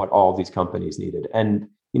from what all these companies needed. And,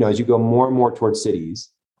 as you go more and more towards cities,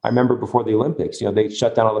 I remember before the Olympics, they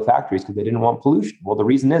shut down all the factories because they didn't want pollution. Well, the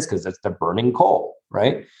reason is because they're burning coal,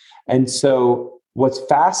 right? And so what's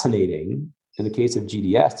fascinating in the case of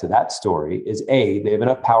GDS to that story is they have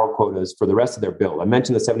enough power quotas for the rest of their build. I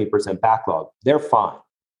mentioned the 70% backlog. They're fine.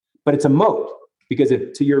 But it's a moat because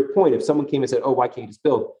to your point, if someone came and said, oh, why can't you just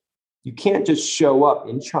build? You can't just show up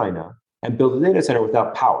in China and build a data center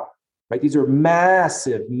without power, right? These are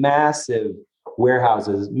massive, massive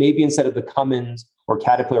warehouses. Maybe instead of the Cummins or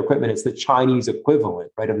Caterpillar equipment, it's the Chinese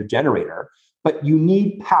equivalent, right, of the generator. But you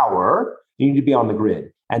need power. You need to be on the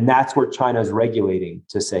grid. And that's where China is regulating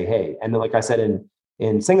to say, hey, and then, like I said,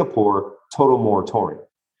 in Singapore, total moratorium,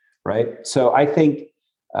 right? So I think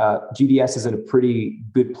GDS is in a pretty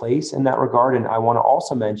good place in that regard. And I want to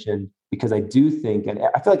also mention, because I do think, and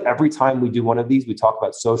I feel like every time we do one of these, we talk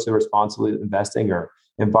about socially responsible investing or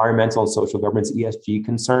environmental and social governance, ESG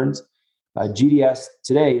concerns. GDS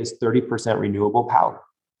today is 30% renewable power.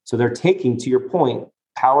 So they're taking, to your point,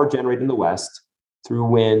 power generated in the West through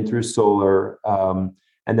wind, through solar,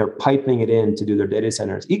 and they're piping it in to do their data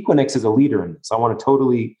centers. Equinix is a leader in this. I want to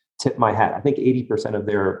totally tip my hat. I think 80% of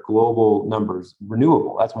their global numbers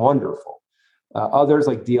renewable. That's wonderful. Others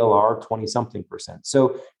like DLR, 20-something%.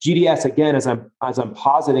 So GDS, again, as I'm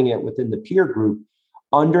positing it within the peer group,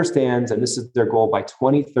 understands, and this is their goal, by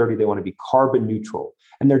 2030, they want to be carbon neutral.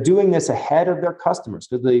 And they're doing this ahead of their customers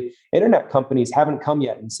because the internet companies haven't come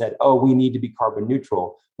yet and said, oh, we need to be carbon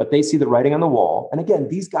neutral, but they see the writing on the wall. And again,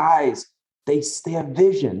 these guys, they have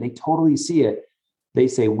vision. They totally see it. They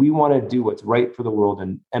say, we want to do what's right for the world.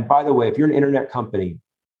 And by the way, if you're an internet company,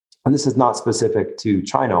 and this is not specific to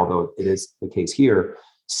China, although it is the case here,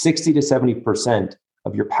 60 to 70%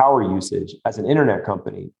 of your power usage as an internet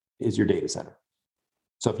company is your data center.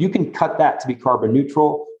 So if you can cut that to be carbon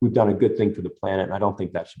neutral, we've done a good thing for the planet. And I don't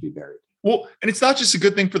think that should be buried. Well, and it's not just a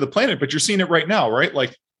good thing for the planet, but you're seeing it right now, right?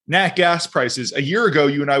 Like nat gas prices. A year ago,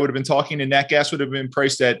 you and I would have been talking, and nat gas would have been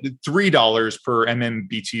priced at $3 per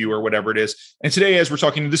MMBTU or whatever it is. And today, as we're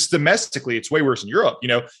talking this domestically, it's way worse in Europe.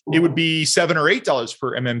 It would be $7 or $8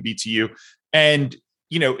 per MMBTU. And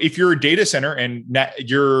if you're a data center and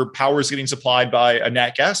your power is getting supplied by a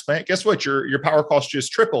nat gas plant, guess what? Your power cost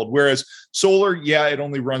just tripled. Whereas solar, it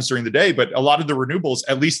only runs during the day, but a lot of the renewables,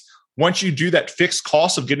 at least once you do that fixed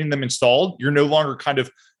cost of getting them installed, you're no longer kind of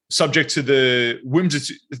subject to the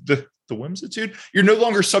whimsitude. You're no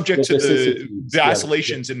longer subject to the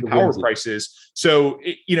oscillations in power prices. So,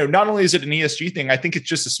 not only is it an ESG thing, I think it's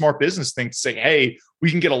just a smart business thing to say, hey,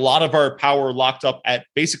 we can get a lot of our power locked up at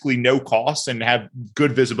basically no cost and have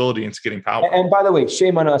good visibility into getting power. And by the way,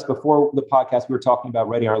 shame on us. Before the podcast, we were talking about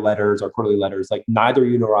writing our letters, our quarterly letters. Like neither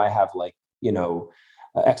you nor I have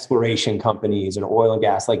exploration companies and oil and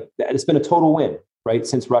gas. Like it's been a total win, right?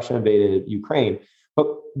 Since Russia invaded Ukraine. But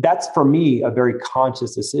that's for me a very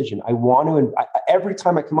conscious decision. I want to, every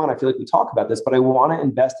time I come on, I feel like we talk about this, but I want to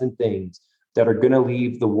invest in things that are going to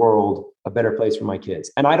leave the world a better place for my kids.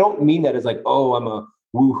 And I don't mean that as like, oh, I'm a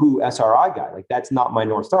woohoo SRI guy. Like that's not my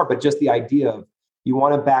North Star, but just the idea of you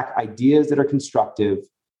want to back ideas that are constructive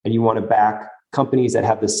and you want to back companies that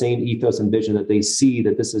have the same ethos and vision that they see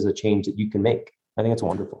that this is a change that you can make. I think it's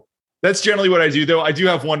wonderful. That's generally what I do, though. I do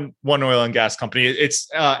have one oil and gas company. It's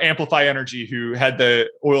Amplify Energy, who had the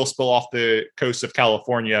oil spill off the coast of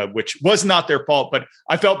California, which was not their fault. But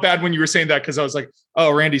I felt bad when you were saying that because I was like,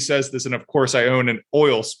 oh, Randy says this. And of course, I own an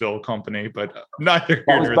oil spill company, but neither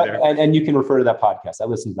here nor there. And you can refer to that podcast. I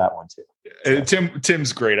listened to that one, too. So.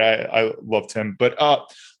 Tim's great. I love Tim. But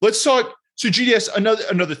let's talk. So GDS,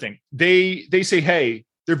 another thing. They say, hey,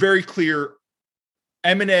 they're very clear.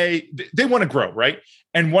 M&A, they want to grow, right?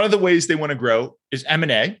 And one of the ways they want to grow is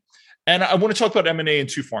M&A. And I want to talk about M&A in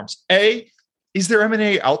two forms. A, is there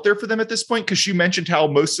M&A out there for them at this point? Because you mentioned how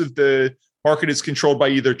most of the market is controlled by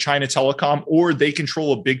either China Telecom or they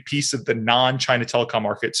control a big piece of the non-China Telecom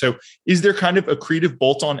market. So is there kind of a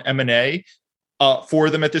bolt-on M&A for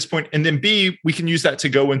them at this point? And then B, we can use that to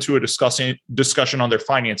go into a discussion on their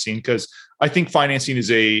financing, because I think financing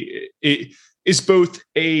is both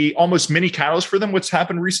a almost mini catalyst for them, what's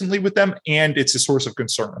happened recently with them, and it's a source of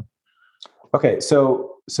concern. Okay,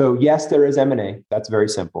 so yes, there is M&A. That's very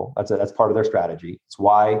simple. That's part of their strategy. It's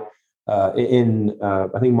why in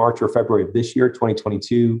I think March or February of this year,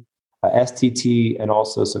 2022, STT and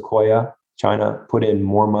also Sequoia China put in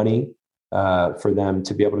more money for them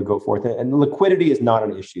to be able to go forth. And liquidity is not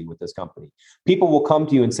an issue with this company. People will come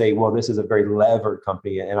to you and say, well, this is a very levered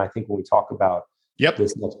company. And I think when we talk about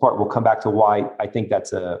this next part, we'll come back to why I think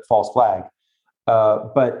that's a false flag.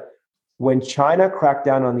 But when China cracked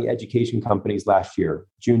down on the education companies last year,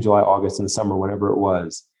 June, July, August, and the summer, whenever it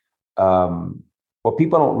was, what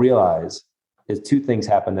people don't realize is two things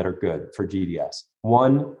happen that are good for GDS.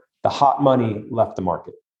 One, the hot money left the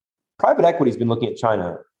market. Private equity has been looking at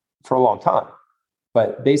China for a long time.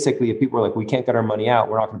 But basically, if people are like, we can't get our money out,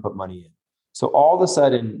 we're not going to put money in. So all of a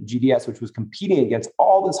sudden, GDS, which was competing against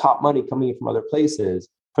all this hot money coming in from other places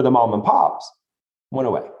for the mom and pops, went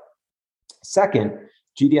away. Second,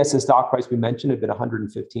 GDS's stock price, we mentioned, had been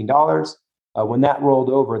 $115. When that rolled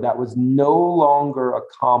over, that was no longer a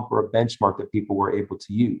comp or a benchmark that people were able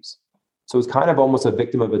to use. So it was kind of almost a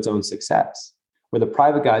victim of its own success, where the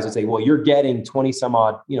private guys would say, well, you're getting 20 some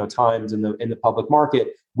odd times in the public market.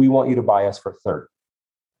 We want you to buy us for 30.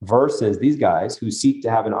 Versus these guys who seek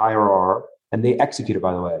to have an IRR, and they execute it,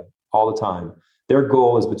 by the way, all the time. Their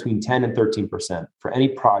goal is between 10 and 13% for any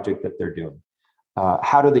project that they're doing.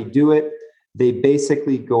 How do they do it? They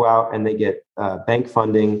basically go out and they get bank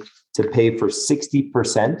funding to pay for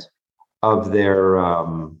 60% of their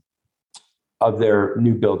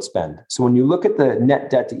new build spend. So when you look at the net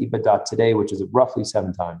debt to EBITDA today, which is roughly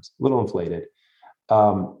 7 times, a little inflated,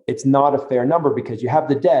 it's not a fair number because you have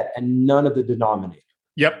the debt and none of the denominator.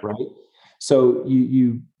 Yep. Right. So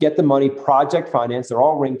you get the money, project finance, they're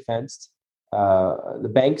all ring fenced. The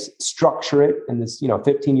banks structure it in this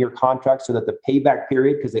 15-year contract so that the payback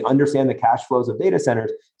period, because they understand the cash flows of data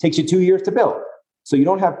centers, takes you 2 years to build. So you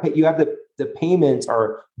don't have the payments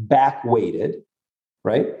are back weighted,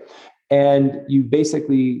 right? And you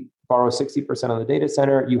basically borrow 60% on the data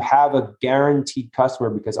center. You have a guaranteed customer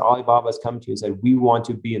because Alibaba has come to you and said, we want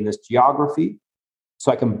to be in this geography.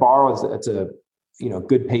 So I can borrow, it's a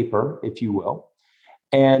good paper, if you will.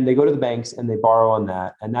 And they go to the banks and they borrow on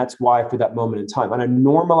that. And that's why for that moment in time, on a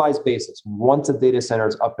normalized basis, once a data center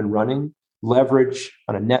is up and running, leverage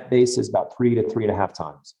on a net basis about 3 to 3.5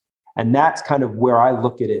 times. And that's kind of where I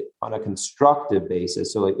look at it on a constructive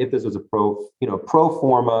basis. So like if this was a pro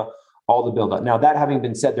forma, all the build out. Now that having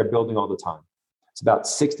been said, they're building all the time. It's about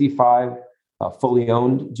 65 fully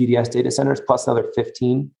owned GDS data centers, plus another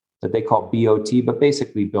 15 that they call BOT, but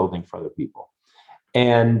basically building for other people.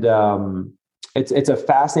 And it's a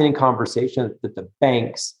fascinating conversation that the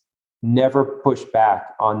banks never push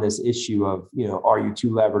back on this issue of, are you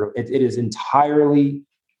too levered? It is entirely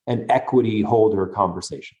an equity holder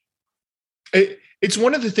conversation. It's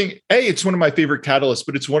one of the things, it's one of my favorite catalysts,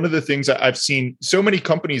 but it's one of the things that I've seen so many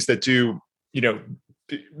companies that do,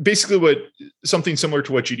 basically something similar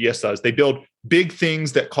to what GDS does. They build big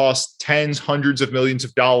things that cost tens, hundreds of millions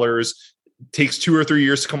of dollars, takes 2 or 3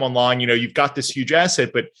 years to come online. You've got this huge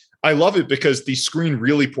asset, but I love it because they screen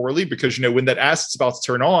really poorly because, when that asset's about to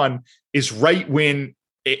turn on is right when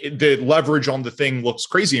the leverage on the thing looks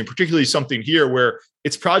crazy. And particularly something here where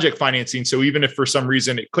it's project financing. So even if for some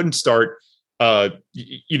reason it couldn't start,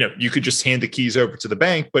 you could just hand the keys over to the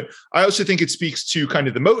bank. But I also think it speaks to kind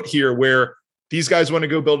of the moat here where these guys want to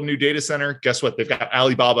go build a new data center. Guess what? They've got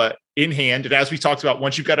Alibaba in hand. And as we talked about,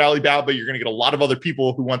 once you've got Alibaba, you're going to get a lot of other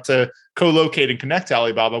people who want to co-locate and connect to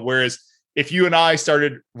Alibaba. Whereas if you and I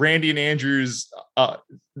started Randy and Andrew's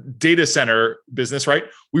data center business, right,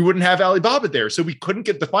 we wouldn't have Alibaba there. So we couldn't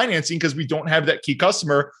get the financing because we don't have that key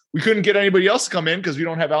customer. We couldn't get anybody else to come in because we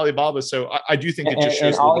don't have Alibaba. So I do think it just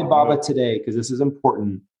shows. And Alibaba today, because this is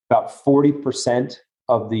important, about 40%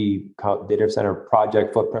 of the data center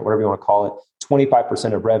project footprint, whatever you want to call it,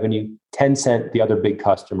 25% of revenue, Tencent, the other big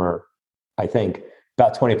customer, I think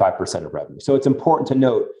about 25% of revenue. So it's important to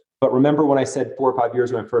note. But remember when I said 4 or 5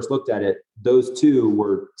 years when I first looked at it, those two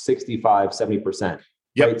were 65, 70%.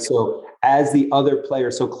 Yep. Right. So as the other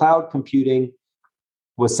players, so cloud computing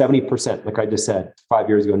was 70%, like I just said 5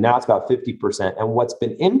 years ago. Now it's about 50%. And what's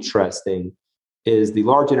been interesting is the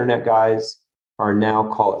large internet guys are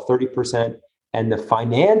now, call it 30%, and the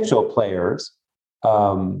financial players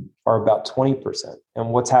are about 20%. And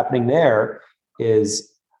what's happening there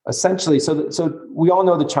is essentially, so we all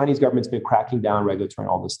know the Chinese government's been cracking down regulatory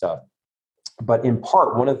and all this stuff. But in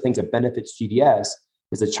part, one of the things that benefits GDS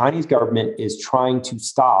is the Chinese government is trying to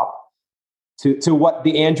stop to what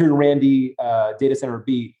the Andrew and Randy data center would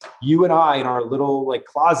be. You and I in our little like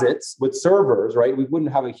closets with servers, right? We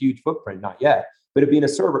wouldn't have a huge footprint, not yet, but it'd be in a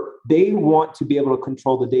server. They want to be able to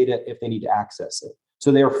control the data if they need to access it.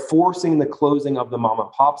 So they are forcing the closing of the mom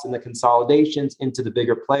and pops and the consolidations into the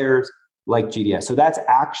bigger players like GDS. So that's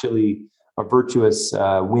actually a virtuous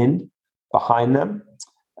wind behind them.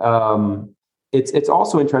 It's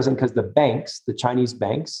also interesting because the Chinese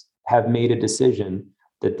banks have made a decision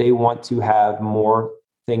that they want to have more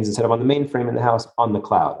things instead of on the mainframe in the house on the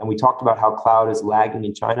cloud. And we talked about how cloud is lagging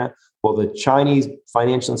in China. Well, the Chinese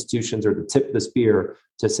financial institutions are the tip of the spear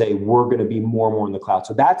to say, we're going to be more and more in the cloud.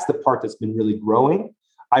 So that's the part that's been really growing.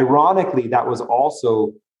 Ironically, that was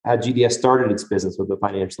also how GDS started its business with the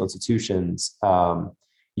financial institutions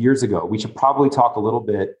years ago. We should probably talk a little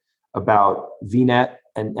bit about VNet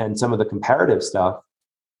and some of the comparative stuff.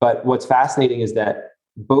 But what's fascinating is that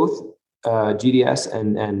both GDS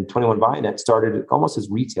and 21 Vianet started almost as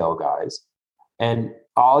retail guys. And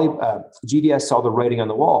GDS saw the writing on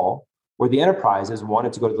the wall where the enterprises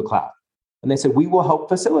wanted to go to the cloud. And they said, we will help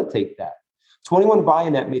facilitate that. 21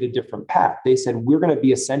 Vianet made a different path. They said, we're going to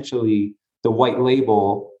be essentially the white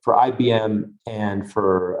label for IBM and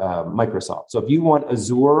for Microsoft. So if you want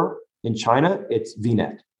Azure in China, it's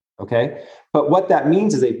VNet. Okay. But what that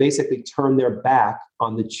means is they basically turn their back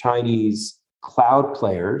on the Chinese cloud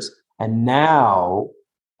players. And now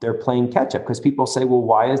they're playing catch up because people say, well,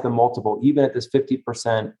 why is the multiple, even at this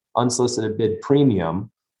 50% unsolicited bid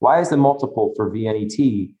premium, why is the multiple for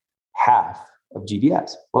VNET half of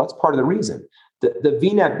GDS? Well, that's part of the reason. The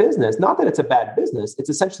VNet business, not that it's a bad business, it's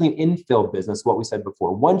essentially an infill business, what we said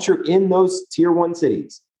before. Once you're in those tier one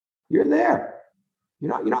cities, you're there.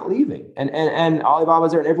 You're not leaving. And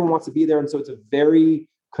Alibaba's there and everyone wants to be there. And so it's a very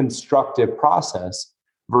constructive process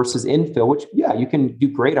versus infill, which, yeah, you can do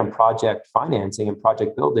great on project financing and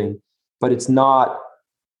project building, but it's not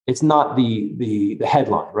the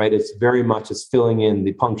headline, right? It's very much just filling in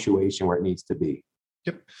the punctuation where it needs to be.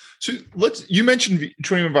 Yep. So you mentioned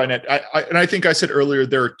 21 Vianet. I think I said earlier,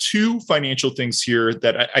 there are two financial things here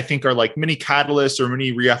that I think are like mini catalysts or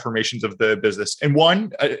mini reaffirmations of the business. And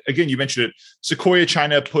one, again, you mentioned it, Sequoia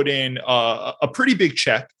China put in a pretty big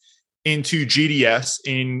check into GDS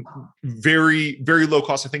in very, very low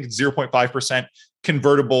cost. I think it's 0.5%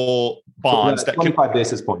 convertible bonds. So 25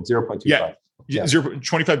 basis points, 0.25. Yeah.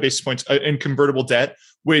 25 basis points in convertible debt,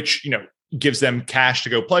 which, gives them cash to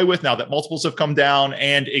go play with now that multiples have come down,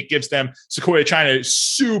 and it gives them Sequoia China,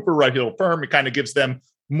 super reputable firm. It kind of gives them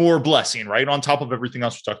more blessing, right? On top of everything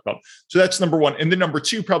else we talked about. So that's number one. And then number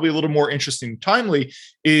two, probably a little more interesting, timely,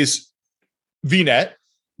 is VNet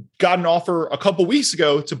got an offer a couple weeks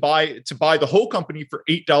ago to buy the whole company for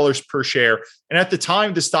 $8 per share. And at the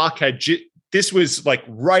time, the stock this was like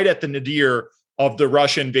right at the nadir of the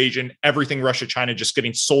Russia invasion, everything Russia, China just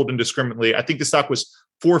getting sold indiscriminately. I think the stock was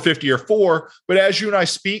 $4.50 or $4. But as you and I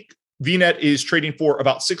speak, VNet is trading for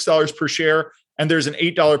about $6 per share. And there's an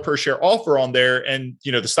 $8 per share offer on there. And,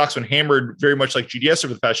 the stock's been hammered very much like GDS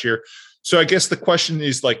over the past year. So I guess the question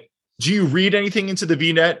is do you read anything into the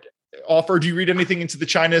VNet offer? Do you read anything into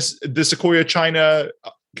the Sequoia China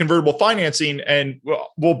convertible financing? And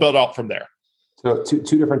we'll build out from there. So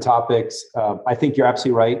two different topics. I think you're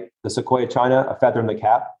absolutely right. The Sequoia China, a feather in the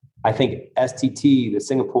cap. I think STT, the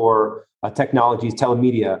Singapore Technologies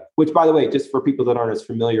Telemedia, which, by the way, just for people that aren't as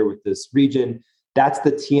familiar with this region, that's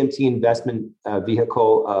the TMT investment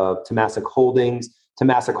vehicle of Temasek Holdings.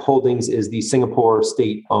 Temasek Holdings is the Singapore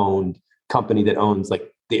state-owned company that owns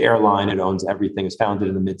the airline. It owns everything. It was founded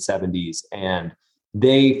in the mid-70s. And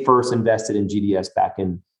they first invested in GDS back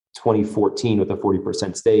in 2014 with a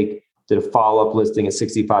 40% stake, did a follow-up listing at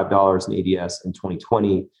 $65 in ADS in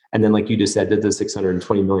 2020. And then, like you just said, did the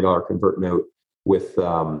 $620 million convert note with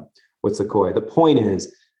Sequoia. The point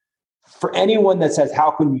is, for anyone that says,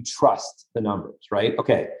 how can we trust the numbers, right?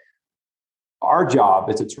 Okay. Our job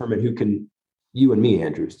is to determine you and me,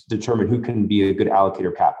 Andrews, determine who can be a good allocator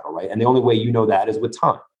of capital, right? And the only way you know that is with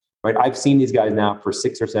time, right? I've seen these guys now for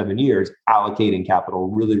 6 or 7 years allocating capital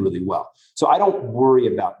really, really well. So I don't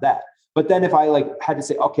worry about that. But then if I had to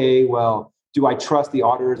say, okay, well, do I trust the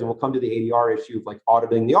auditors? And we'll come to the ADR issue of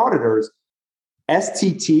auditing the auditors.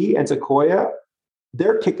 STT and Sequoia,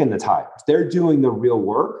 they're kicking the tires. They're doing the real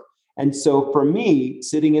work. And so for me,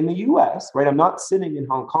 sitting in the US, right, I'm not sitting in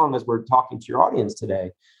Hong Kong as we're talking to your audience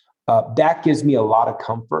today. That gives me a lot of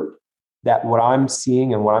comfort that what I'm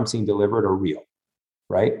seeing and what I'm seeing delivered are real,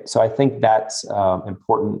 right? So I think that's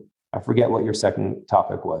important. I forget what your second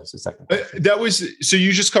topic was. The second question. So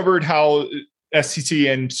you just covered how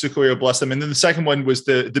STT and Sequoia blessed them. And then the second one was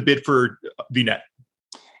the bid for VNet.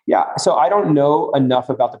 Yeah. So I don't know enough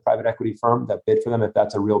about the private equity firm that bid for them, if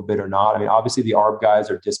that's a real bid or not. I mean, obviously the ARB guys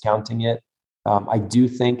are discounting it. I do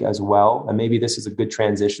think as well, and maybe this is a good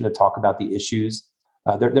transition to talk about the issues.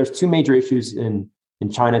 There's two major issues in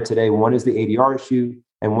China today. One is the ADR issue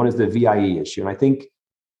and one is the VIE issue. And I think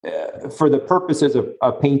for the purposes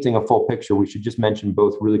of painting a full picture, we should just mention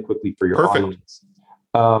both really quickly for your audience.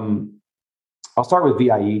 I'll start with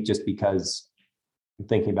VIE just because I'm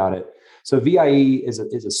thinking about it. So VIE is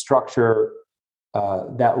a structure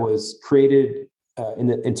that was created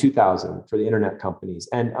in 2000 for the internet companies.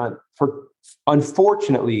 And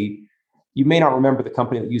unfortunately, you may not remember the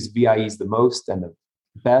company that used VIEs the most and the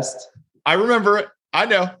best. I remember it. I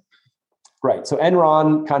know. Right. So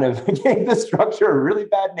Enron kind of gave the structure a really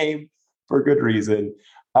bad name for good reason.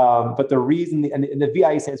 But the reason, and the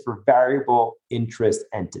VIE stands for Variable Interest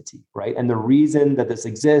Entity, right? And the reason that this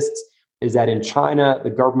exists is that in China,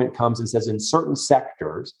 the government comes and says in certain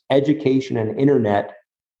sectors, education and internet,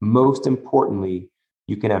 most importantly,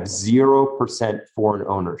 you can have 0% foreign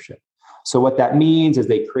ownership. So what that means is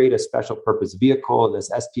they create a special purpose vehicle.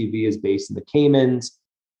 This SPV is based in the Caymans.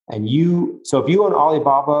 And so if you own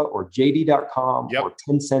Alibaba or JD.com or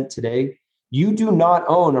Tencent today, you do not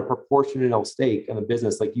own a proportional stake in the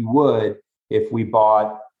business like you would if we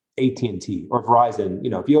bought AT&T or Verizon.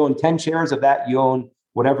 If you own 10 shares of that, you own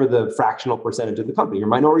whatever the fractional percentage of the company. You're a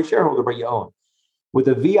minority shareholder, but you own. With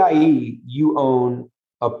a VIE, you own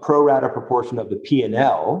a pro rata proportion of the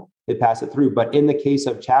P&L. They pass it through. But in the case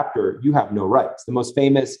of Chapter, you have no rights. The most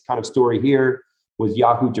famous kind of story here was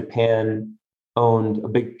Yahoo Japan owned a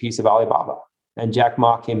big piece of Alibaba. And Jack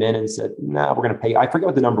Ma came in and said, we're going to pay. I forget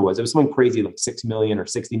what the number was. It was something crazy, like 6 million or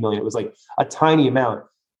 60 million. It was like a tiny amount.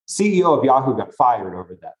 CEO of Yahoo got fired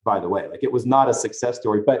over that, by the way. Like, it was not a success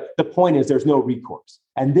story. But the point is there's no recourse.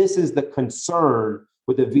 And this is the concern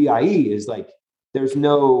with the VIE is like, there's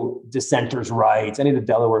no dissenters' rights, any of the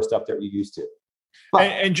Delaware stuff that you're used to. But,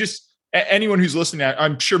 and just anyone who's listening,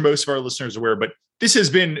 I'm sure most of our listeners are aware, but this has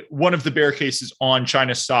been one of the bear cases on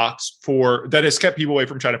China stocks that has kept people away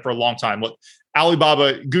from China for a long time. Look,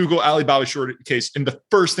 Google Alibaba short case, and the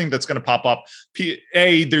first thing that's going to pop up,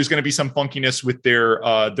 there's going to be some funkiness with their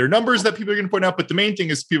numbers that people are going to point out. But the main thing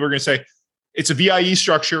is people are going to say it's a VIE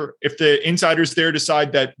structure. If the insiders there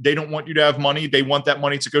decide that they don't want you to have money, they want that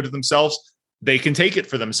money to go to themselves, they can take it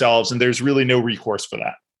for themselves. And there's really no recourse for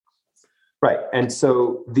that. Right. And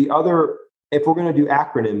so if we're going to do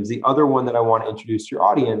acronyms, the other one that I want to introduce to your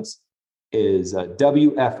audience is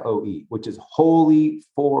WFOE, which is wholly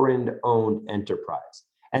foreign owned enterprise.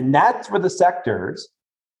 And that's for the sectors,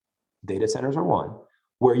 data centers are one,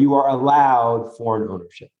 where you are allowed foreign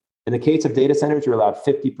ownership. In the case of data centers, you're allowed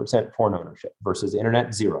 50% foreign ownership versus the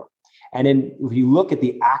internet, 0. And if you look at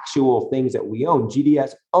the actual things that we own,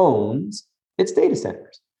 GDS owns its data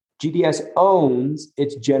centers. GDS owns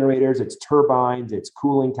its generators, its turbines, its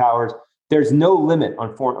cooling towers. There's no limit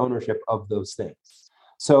on foreign ownership of those things.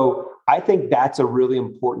 So I think that's a really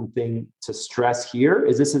important thing to stress here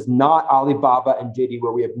is this is not Alibaba and JD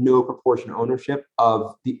where we have no proportional ownership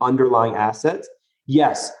of the underlying assets.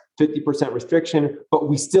 Yes, 50% restriction, but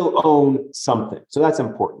we still own something. So that's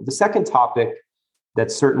important. The second topic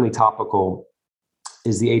that's certainly topical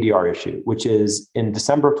is the ADR issue, which is in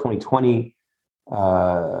December of 2020,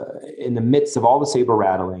 in the midst of all the saber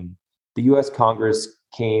rattling, the US Congress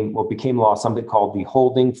became law something called the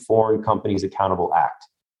Holding Foreign Companies Accountable Act,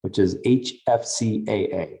 which is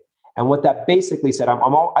HFCAA. And what that basically said, I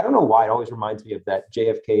don't know why it always reminds me of that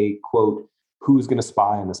JFK quote, who's going to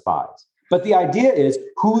spy on the spies? But the idea is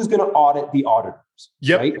who's going to audit the auditors,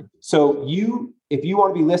 right? So if you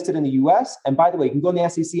want to be listed in the US, and by the way, you can go in the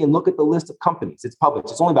SEC and look at the list of companies. It's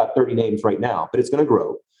published. It's only about 30 names right now, but it's going to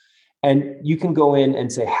grow. And you can go in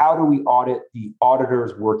and say, how do we audit the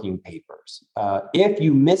auditor's working papers? If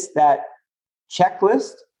you miss that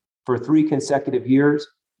checklist for 3 consecutive years,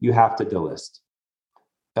 you have to delist.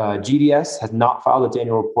 GDS has not filed its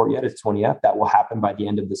annual report yet. It's 20F. That will happen by the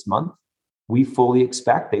end of this month. We fully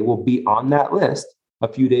expect they will be on that list a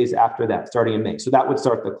few days after that, starting in May. So that would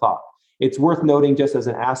start the clock. It's worth noting, just as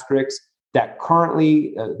an asterisk, that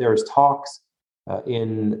currently there's talks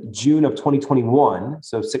in June of 2021,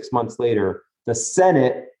 so 6 months later, the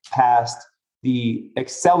Senate passed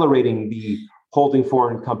accelerating the Holding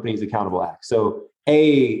Foreign Companies Accountable Act. So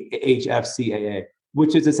AHFCAA,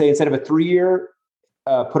 which is to say, instead of a 3-year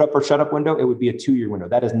put up or shut up window, it would be a 2-year window.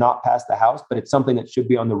 That has not passed the House, but it's something that should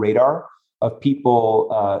be on the radar of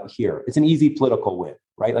people here. It's an easy political win,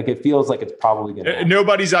 right? Like it feels like it's probably going to happen.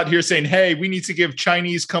 Nobody's out here saying, hey, we need to give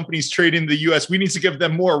Chinese companies trade in the US. We need to give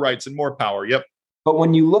them more rights and more power. Yep. But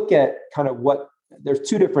when you look at kind of there's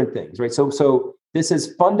two different things, right? So this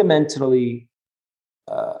is fundamentally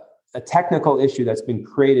a technical issue that's been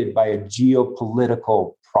created by a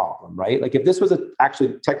geopolitical problem, right? Like if this was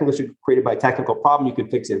actually technical issue created by a technical problem, you could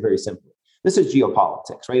fix it very simply. This is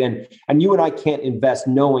geopolitics, right? And you and I can't invest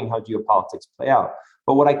knowing how geopolitics play out.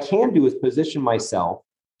 But what I can do is position myself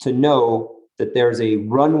to know that there's a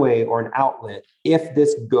runway or an outlet if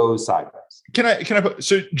this goes sideways.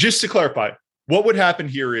 So just to clarify, what would happen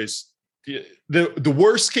here is the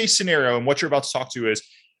worst case scenario, and what you're about to talk to is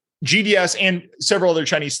GDS and several other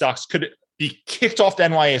Chinese stocks could be kicked off the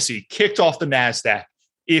NYSE, kicked off the NASDAQ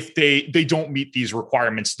if they don't meet these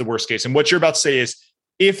requirements, the worst case. And what you're about to say is,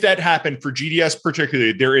 if that happened for GDS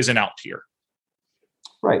particularly, there is an out here.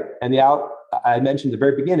 Right. And the out, I mentioned at the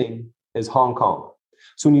very beginning, is Hong Kong.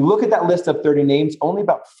 So when you look at that list of 30 names, only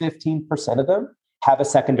about 15% of them have a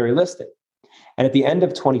secondary listing. And at the end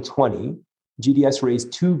of 2020, GDS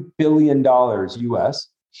raised $2 billion US,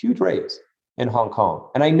 huge raise in Hong Kong.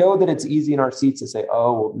 And I know that it's easy in our seats to say,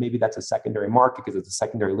 oh, well, maybe that's a secondary market because it's a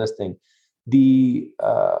secondary listing. The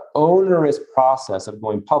onerous process of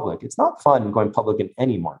going public, it's not fun going public in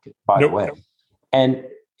any market, by the way. And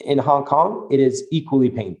in Hong Kong, it is equally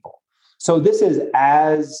painful. So this is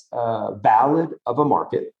as valid of a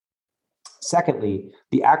market. Secondly,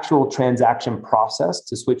 the actual transaction process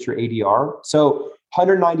to switch your ADR. So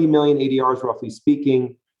 190 million ADRs, roughly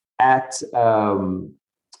speaking, at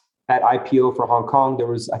IPO for Hong Kong. There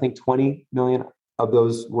was, I think, 20 million of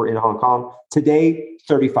those were in Hong Kong. Today,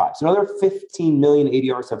 35. So another 15 million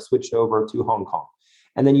ADRs have switched over to Hong Kong.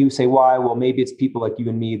 And then you say, why? Well, maybe it's people like you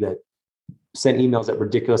and me that send emails at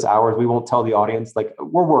ridiculous hours. We won't tell the audience, like,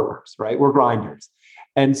 we're workers, right? We're grinders.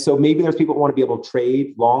 And so maybe there's people who want to be able to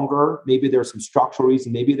trade longer. Maybe there's some structural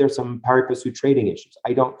reasons. Maybe there's some pari passu trading issues.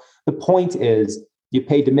 The point is, you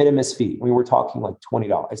pay de minimis fee. We were talking like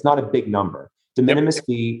 $20. It's not a big number. De minimis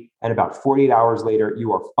fee, and about 48 hours later,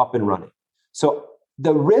 you are up and running. So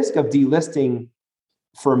the risk of delisting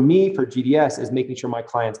for me, for GDS, is making sure my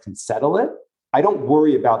clients can settle it. I don't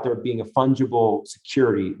worry about there being a fungible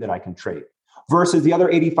security that I can trade. Versus the other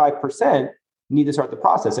 85% need to start the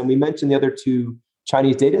process. And we mentioned the other two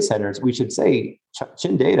Chinese data centers. We should say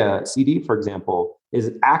Chindata, CD, for example,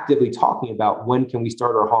 is actively talking about when can we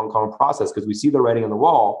start our Hong Kong process, because we see the writing on the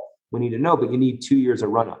wall. We need to know, but you need 2 years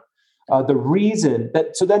of run-up. The reason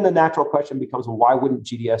that, so then the natural question becomes, well, why wouldn't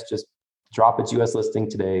GDS just drop its US listing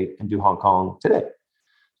today and do Hong Kong today?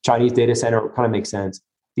 Chinese data center kind of makes sense.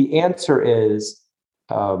 The answer is,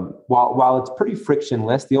 while it's pretty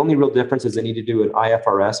frictionless, the only real difference is they need to do an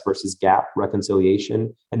IFRS versus GAAP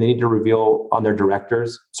reconciliation, and they need to reveal on their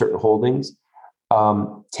directors certain holdings.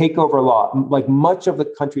 Takeover law, like much of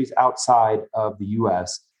the countries outside of the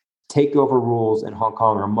US, takeover rules in Hong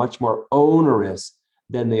Kong are much more onerous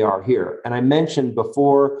than they are here. And I mentioned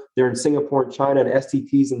before, they're in Singapore and China, and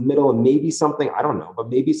STT's in the middle, and maybe something, I don't know, but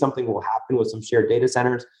maybe something will happen with some shared data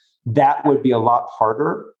centers. That would be a lot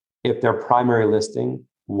harder if their primary listing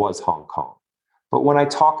was Hong Kong. But when I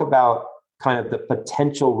talk about kind of the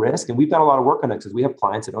potential risk, and we've done a lot of work on it because we have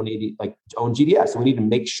clients that own GDS, so we need to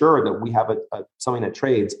make sure that we have something that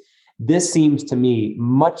trades. This seems to me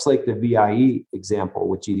much like the VIE example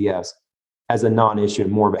with GDS as a non-issue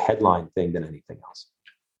and more of a headline thing than anything else.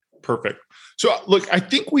 Perfect. So look, I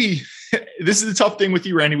think this is the tough thing with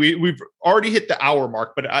you, Randy. We've already hit the hour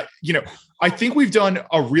mark, but I think we've done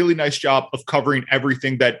a really nice job of covering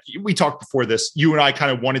everything that we talked before this. You and I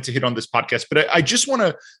kind of wanted to hit on this podcast, but I just want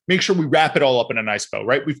to make sure we wrap it all up in a nice bow,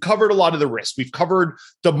 right? We've covered a lot of the risks. We've covered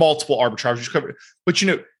the multiple arbitrages, but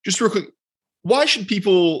just real quick, why should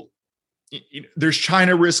people, there's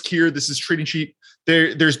China risk here. This is trading cheap.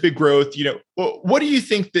 There's big growth. What do you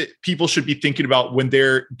think that people should be thinking about when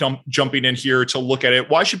they're jumping in here to look at it?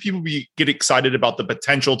 Why should people get excited about the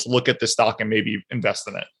potential to look at the stock and maybe invest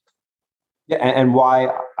in it? Yeah, and why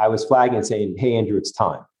I was flagging and saying, hey, Andrew, it's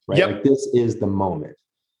time, right? Yep. Like, this is the moment.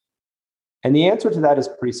 And the answer to that is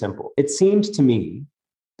pretty simple. It seems to me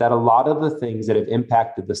that a lot of the things that have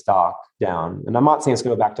impacted the stock down, and I'm not saying it's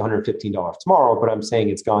going to go back to $115 tomorrow, but I'm saying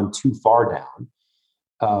it's gone too far down,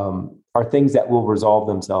 are things that will resolve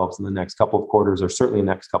themselves in the next couple of quarters, or certainly the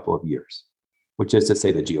next couple of years, which is to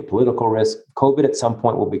say the geopolitical risk. COVID at some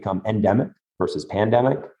point will become endemic versus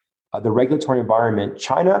pandemic. The regulatory environment,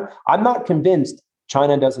 China, I'm not convinced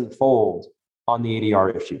China doesn't fold on the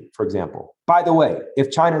ADR issue, for example. By the way,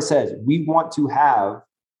 if China says we want to have,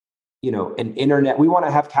 an internet, we want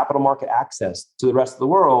to have capital market access to the rest of the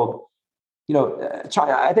world,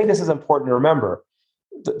 China, I think this is important to remember.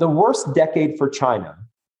 The worst decade for China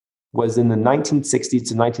was in the 1960s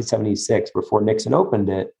to 1976, before Nixon opened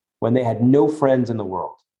it, when they had no friends in the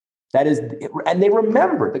world. That is, and they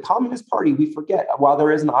remember the Communist Party, we forget, while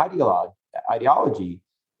there is an ideology,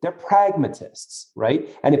 they're pragmatists, right?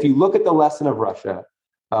 And if you look at the lesson of Russia,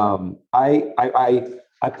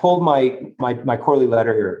 I pulled my quarterly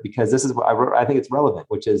letter here because this is what I wrote. I think it's relevant,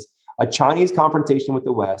 which is a Chinese confrontation with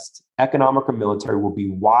the West, economic or military, will be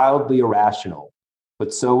wildly irrational,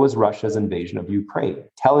 but so was Russia's invasion of Ukraine.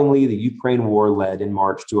 Tellingly, the Ukraine war led in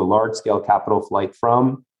March to a large-scale capital flight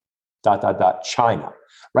from ... China,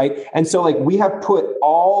 right? And so we have put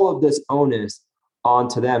all of this onus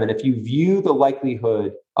onto them. And if you view the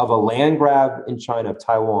likelihood of a land grab in China of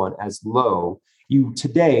Taiwan as low, you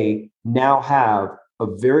today now have a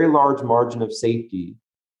very large margin of safety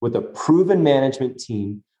with a proven management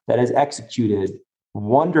team that has executed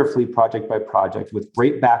wonderfully project by project with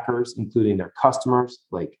great backers, including their customers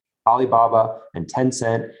like Alibaba and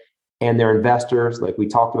Tencent, and their investors, like we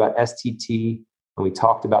talked about STT and we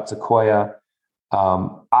talked about Sequoia.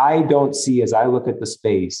 I don't see, as I look at the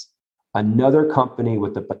space, another company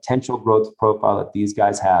with the potential growth profile that these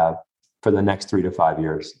guys have for the next 3 to 5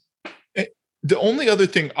 years. The only other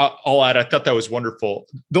thing I'll add, I thought that was wonderful.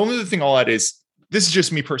 The only other thing I'll add is, this is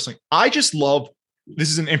just me personally. I just love, this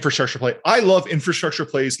is an infrastructure play. I love infrastructure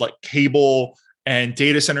plays like cable and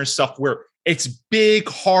data center stuff where it's big,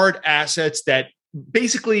 hard assets that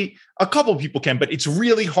basically a couple of people can, but it's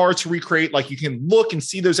really hard to recreate. Like you can look and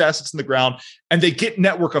see those assets in the ground and they get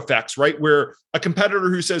network effects, right? Where a competitor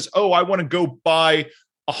who says, oh, I want to go buy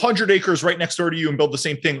 100 acres right next door to you and build the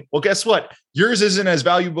same thing. Well, guess what? Yours isn't as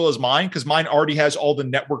valuable as mine because mine already has all the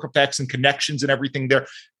network effects and connections and everything there.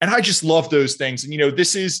 And I just love those things. And,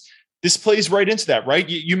 this plays right into that, right?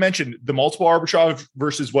 You mentioned the multiple arbitrage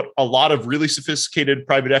versus what a lot of really sophisticated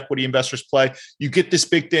private equity investors play. You get this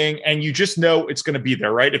big thing and you just know it's going to be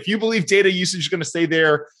there, right? If you believe data usage is going to stay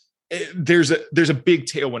there, there's a big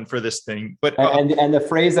tailwind for this thing. But and the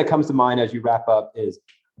phrase that comes to mind as you wrap up is,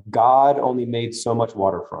 God only made so much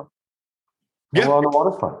waterfront. Yeah. We're on the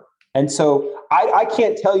waterfront. And so I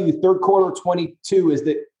can't tell you third quarter 22 is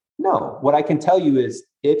that. No, what I can tell you is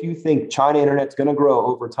if you think China internet's going to grow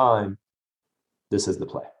over time, this is the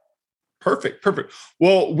play. Perfect.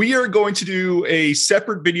 Well, we are going to do a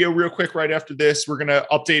separate video real quick right after this. We're going to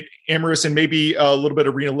update Amyris and maybe a little bit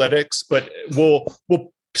of Renalytix, but we'll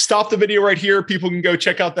stop the video right here. People can go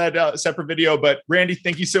check out that separate video. But Randy,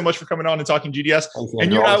 thank you so much for coming on and talking GDS.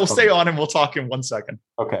 And you and I will stay on and we'll talk in 1 second.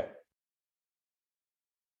 Okay.